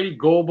up, Brady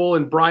Goebel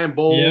and Brian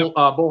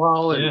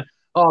Bohal and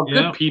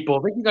good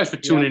people. Thank you guys for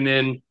tuning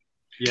in.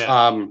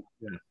 Yeah.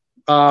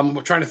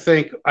 We're trying to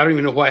think. I don't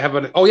even know who I have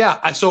on.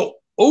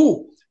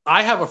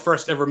 I have a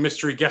first ever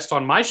mystery guest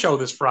on my show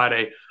this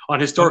Friday on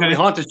Historically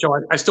Haunted Show.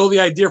 I stole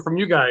the idea from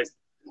you guys.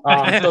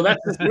 So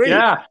that's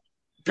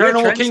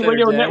Paranormal King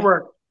Radio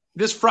Network.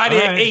 This Friday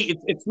at 8.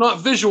 It's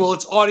not visual,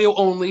 it's audio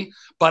only,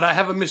 but I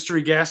have a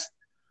mystery guest.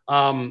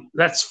 That's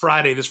this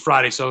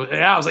Friday. So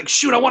I was like,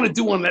 shoot, I want to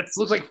do one that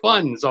looks like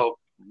fun. So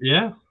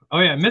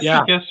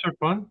mystery guests are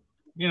fun.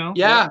 You know.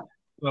 Yeah.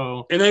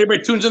 So and then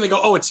everybody tunes in, they go,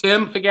 oh, it's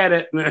him. Forget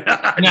it.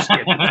 Just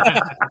kidding.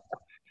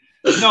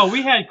 No,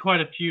 we had quite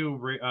a few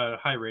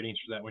high ratings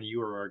for that when you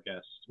were our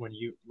guest. When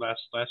you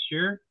last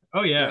year.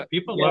 Oh yeah,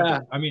 people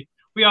loved it. I mean,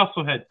 we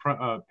also had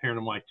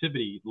Paranormal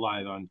Activity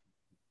live on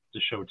the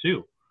show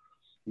too.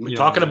 We're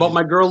talking about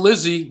my girl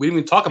Lizzie. We didn't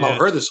even talk about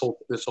her this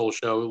whole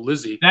show,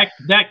 Lizzie. That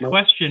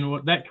question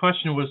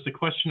was the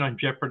question on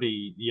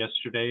Jeopardy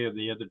yesterday or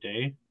the other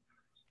day.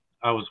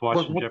 I was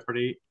watching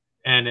Jeopardy,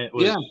 and it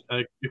was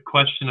a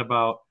question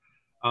about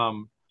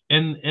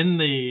in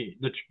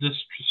this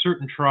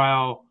certain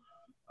trial.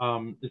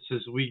 It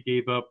says we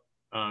gave up.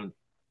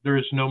 There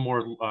is no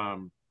more.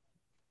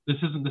 This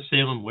isn't the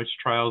Salem witch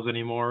trials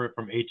anymore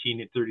from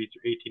 1830 to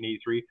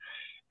 1883,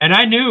 and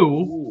I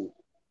knew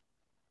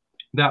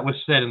that was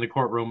said in the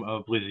courtroom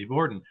of Lizzie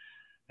Borden,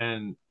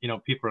 and you know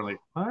people are like,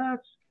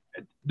 "What?"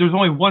 There's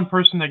only one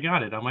person that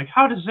got it. I'm like,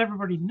 how does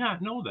everybody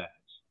not know that?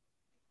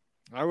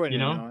 I wouldn't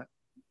know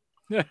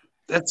it.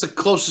 That's the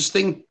closest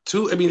thing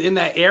to. I mean, in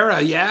that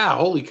era, yeah.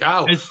 Holy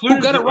cow!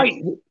 Who got it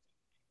right?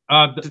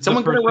 Did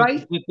someone get it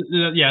right?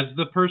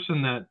 The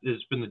person that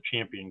has been the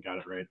champion got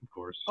it right, of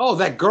course. Oh,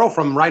 that girl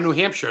from Rye, New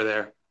Hampshire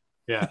there.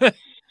 Yeah.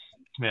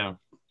 Yeah.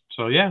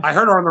 So, yeah. I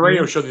heard her on the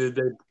radio show the other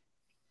day.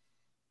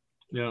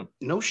 Yeah.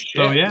 No shit.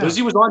 So, yeah.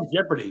 Lizzie was on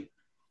Jeopardy.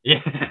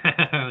 Yeah.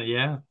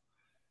 Yeah.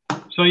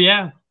 So,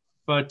 yeah.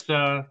 But,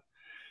 so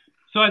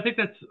I think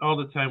that's all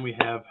the time we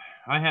have.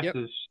 I have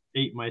to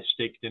eat my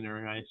steak dinner,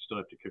 and I still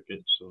have to cook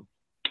it, so.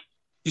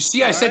 You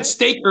see, I said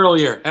steak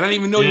earlier, and I didn't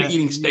even know you're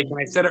eating steak, and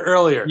I said it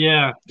earlier.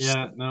 Yeah,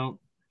 no.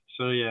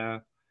 So,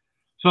 yeah.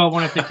 So I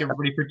want to thank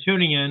everybody for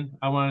tuning in.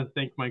 I want to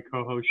thank my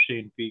co-host,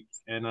 Shane Peak,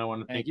 and I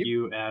want to thank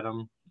you,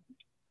 Adam,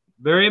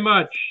 very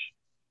much.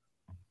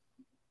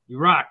 You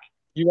rock.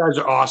 You guys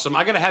are awesome.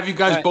 I got to have you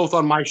guys both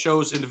on my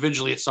shows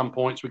individually at some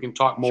point so we can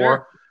talk more.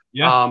 Sure.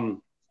 Yeah.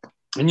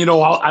 And, you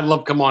know, I'd love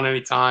to come on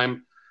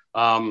anytime.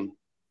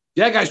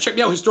 Guys, check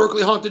me out,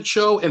 Historically Haunted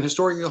Show and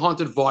Historically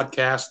Haunted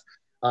Vodcast.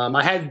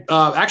 I had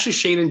actually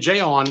Shane and Jay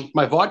on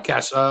my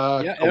vodcast.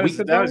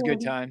 That was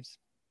good times.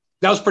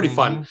 That was pretty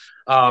fun.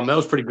 That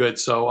was pretty good.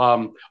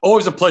 So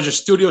always a pleasure.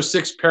 Studio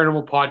 6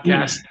 Paranormal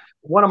Podcast.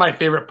 One of my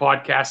favorite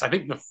podcasts. I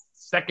think the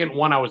second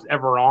one I was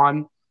ever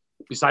on,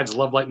 besides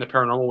Love, Light, and the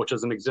Paranormal, which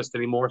doesn't exist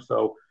anymore.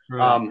 So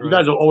you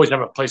guys will always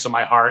have a place in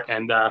my heart.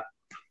 And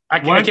I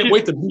can't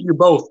wait to meet you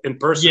both in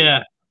person.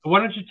 Yeah. Why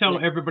don't you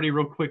tell everybody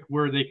real quick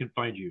where they can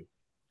find you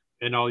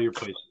in all your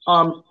places?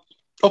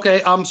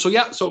 Okay.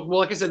 So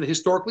like I said, the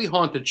Historically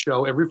Haunted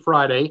Show every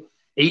Friday,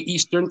 8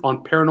 Eastern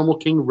on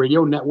Paranormal King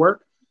Radio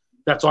Network.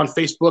 That's on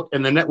Facebook,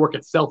 and the network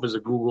itself is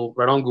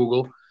right on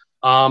Google.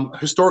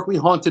 Historically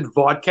Haunted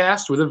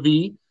Vodcast with a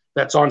V.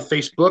 That's on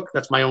Facebook.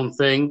 That's my own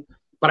thing.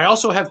 But I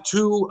also have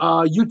 2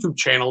 YouTube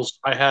channels.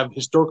 I have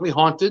Historically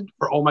Haunted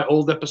for all my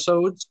old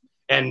episodes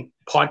and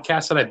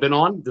podcasts that I've been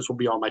on. This will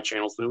be on my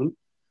channel soon.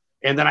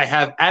 And then I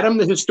have Adam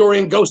the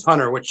Historian Ghost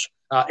Hunter, which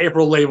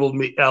April labeled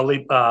me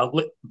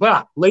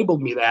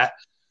that.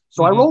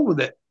 So I rolled with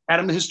it.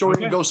 Adam the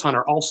Historian Ghost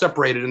Hunter, all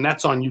separated, and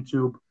that's on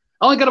YouTube.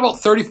 I only got about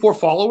 34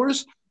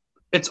 followers.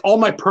 It's all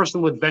my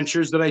personal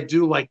adventures that I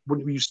do. Like when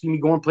you see me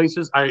going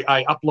places,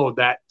 I upload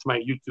that to my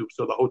YouTube.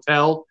 So the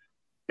hotel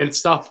and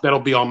stuff, that'll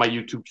be on my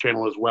YouTube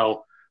channel as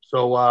well.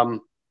 So,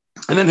 and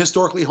then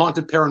Historically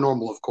Haunted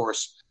Paranormal, of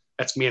course.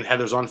 That's me and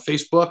Heather's on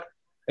Facebook.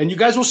 And you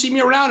guys will see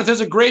me around. If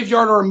there's a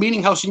graveyard or a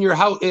meeting house in your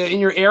house in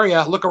your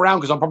area, look around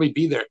because I'll probably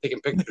be there taking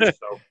pictures.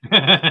 So.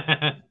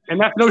 And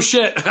that's no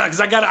shit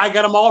because I got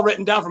them all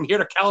written down from here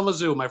to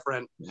Kalamazoo, my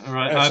friend. All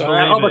right,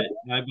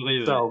 I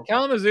believe it.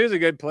 Kalamazoo is a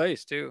good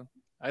place too.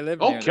 I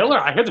live. Oh, killer!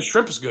 I hear the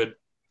shrimp is good.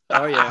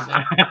 Oh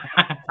yeah.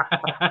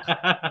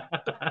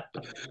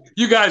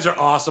 You guys are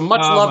awesome.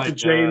 Much love to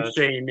Jay and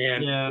Shane,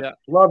 man. Yeah.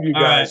 Love you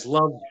guys. Right.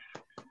 Love.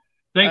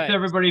 Thanks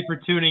everybody for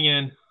tuning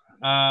in.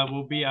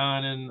 We'll be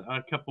on in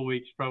a couple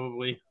weeks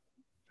probably,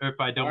 or if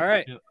I don't,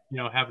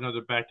 have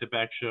another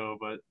back-to-back show.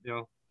 But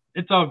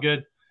it's all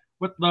good.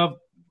 With love.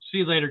 See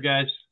you later, guys.